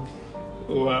disappointed me.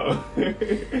 Wow. You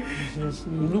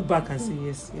look back and say,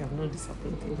 yes, you have not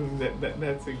disappointed me.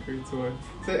 That's a great one.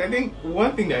 So I think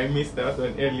one thing that I missed out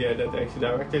on earlier that I should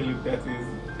have actually looked at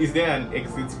is there an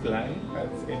exit plan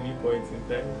at any point in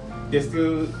time? There's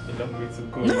still a long way to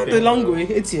go. Not the long way,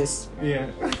 8 years. Yeah.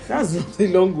 That's not the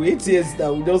long way, 8 years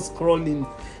that we just crawl in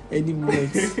any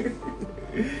moment.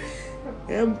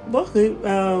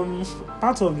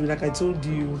 Part of it, like I told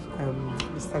you,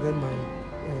 I started my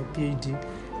PhD.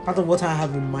 Part of what I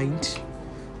have in mind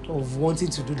of wanting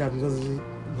to do that, because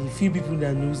the few people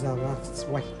that knows that asked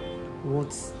why,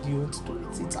 what do you want to do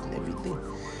with it and everything,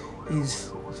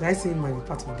 is, should I say, my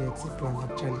part of the exit plan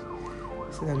actually,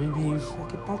 so that maybe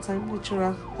like a part-time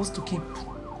lecturer, just to keep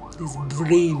this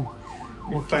brain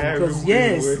working. Because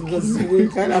because we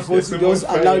can't afford to just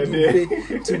allow the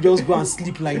brain to just go and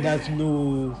sleep like that.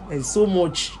 No, there's so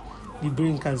much the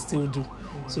brain can still do.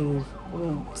 So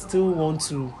still want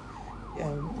to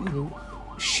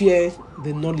share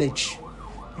the knowledge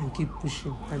and keep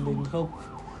pushing, and then help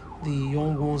the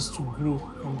young ones to grow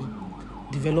and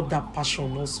develop that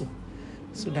passion also,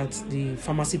 so that the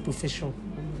pharmacy profession.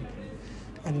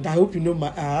 And I hope you know, I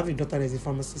have a daughter that is a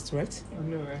pharmacist, right?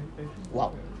 No,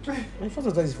 wow. My first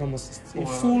daughter is a pharmacist, a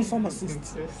full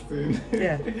pharmacist. Interesting.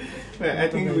 Yeah. I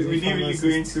think we didn't really go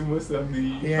into most of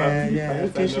the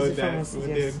okay, she's a pharmacist,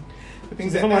 yes. I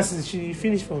think the pharmacist, she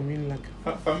finished from Unilag.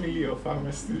 Family or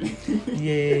pharmacy?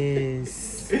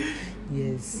 Yes.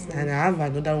 Yes. And I have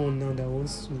another one now that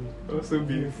wants to also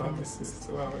be a pharmacist.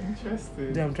 Wow,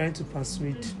 interesting. I'm trying to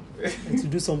persuade to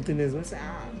do something else. I say,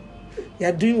 you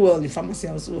are doing well in pharmacy,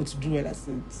 I also want to do well. I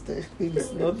said,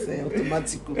 it's not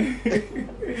automatic.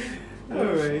 All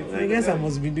right. I guess I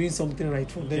must be doing something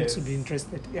right for them to be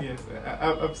interested. Yeah. Yes,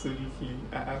 absolutely.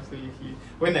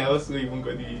 When I also even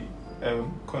got the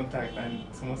contact and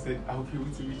someone said, I'll be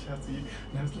able to reach out to you,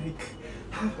 and I was like,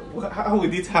 how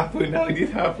would it happen?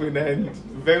 And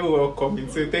very welcoming.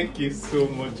 So thank you so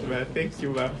much, man. Thank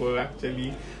you, man, for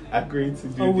actually agreeing to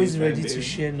do always this. Always ready to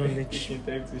share knowledge. Taking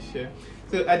time to share.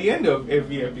 So at the end of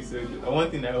every episode, one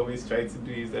thing I always try to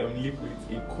do is leave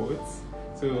with a quote.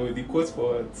 So the quote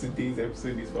for today's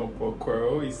episode is from Paul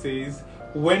Coelho. It says,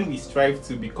 when we strive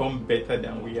to become better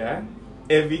than we are,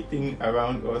 everything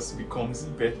around us becomes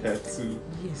better too.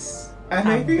 Yes. And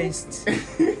I think best.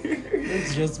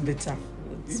 It's just better.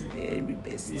 It's very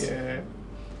best. Yeah.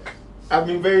 I've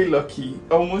been very lucky.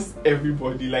 Almost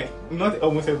everybody, not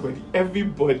almost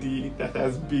everybody that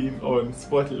has been on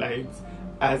Spotlight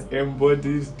has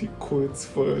embodied the quotes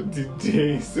for the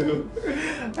day. So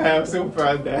I am so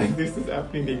proud that this is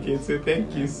happening again. So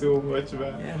thank you so much,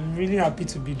 man. Yeah, I'm really happy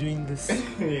to be doing this.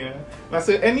 Yeah.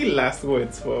 So any last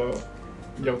words for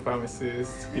young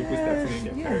pharmacists, people starting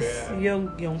in their career?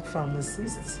 Young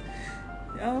pharmacists.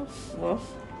 Well,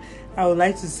 I would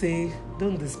like to say,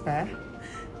 don't despair.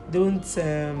 Don't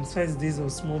first days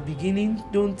of small beginning.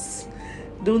 Don't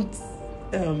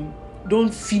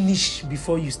finish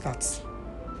before you start.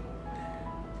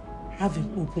 Have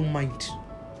an open mind.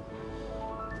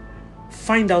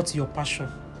 Find out your passion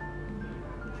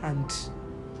and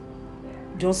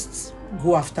just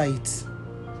go after it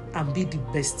and be the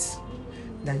best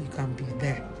that you can be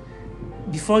there.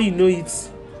 Before you know it,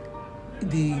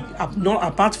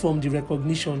 apart from the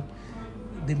recognition,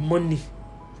 the money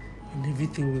and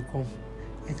everything will come.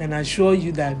 I can assure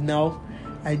you that now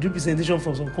I do presentation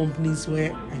for some companies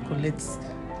where I collect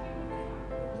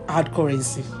hard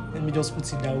currency. Let me just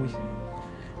put it that way.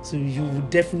 So you will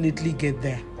definitely get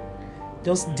there.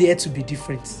 Just dare to be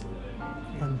different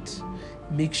and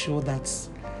make sure that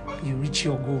you reach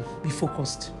your goal. Be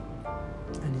focused,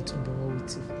 and it will be well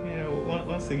with you. Yeah,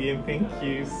 once again, thank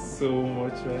you so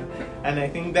much, man. And I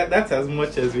think that's as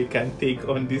much as we can take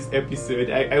on this episode.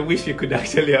 I wish we could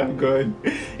actually have gone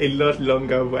a lot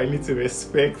longer, but I need to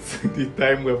respect the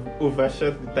time. We've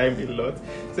overshot the time a lot.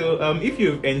 So if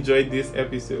you've enjoyed this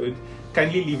episode,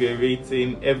 kindly leave a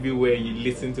rating everywhere you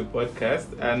listen to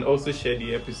podcasts, and also share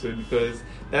the episode, because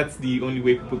that's the only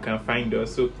way people can find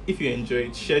us. So if you enjoy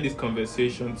it, share this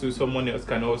conversation so someone else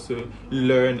can also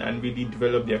learn and really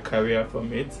develop their career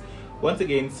from it. Once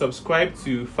again, subscribe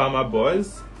to Pharma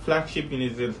Buzz, flagship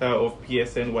newsletter of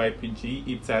PSNYPG.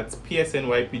 It's at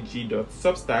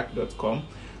psnypg.substack.com,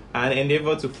 and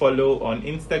endeavor to follow on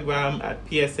Instagram at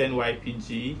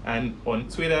PSNYPG and on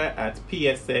Twitter at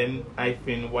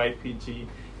PSN-YPG.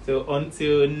 So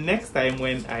until next time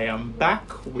when I am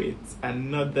back with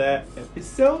another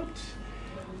episode,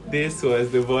 this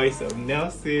was the voice of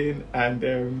Nelson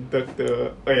and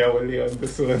Dr. Oyawole on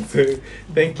this one. So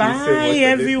thank you so much. Bye,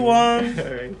 everyone.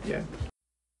 All right, yeah.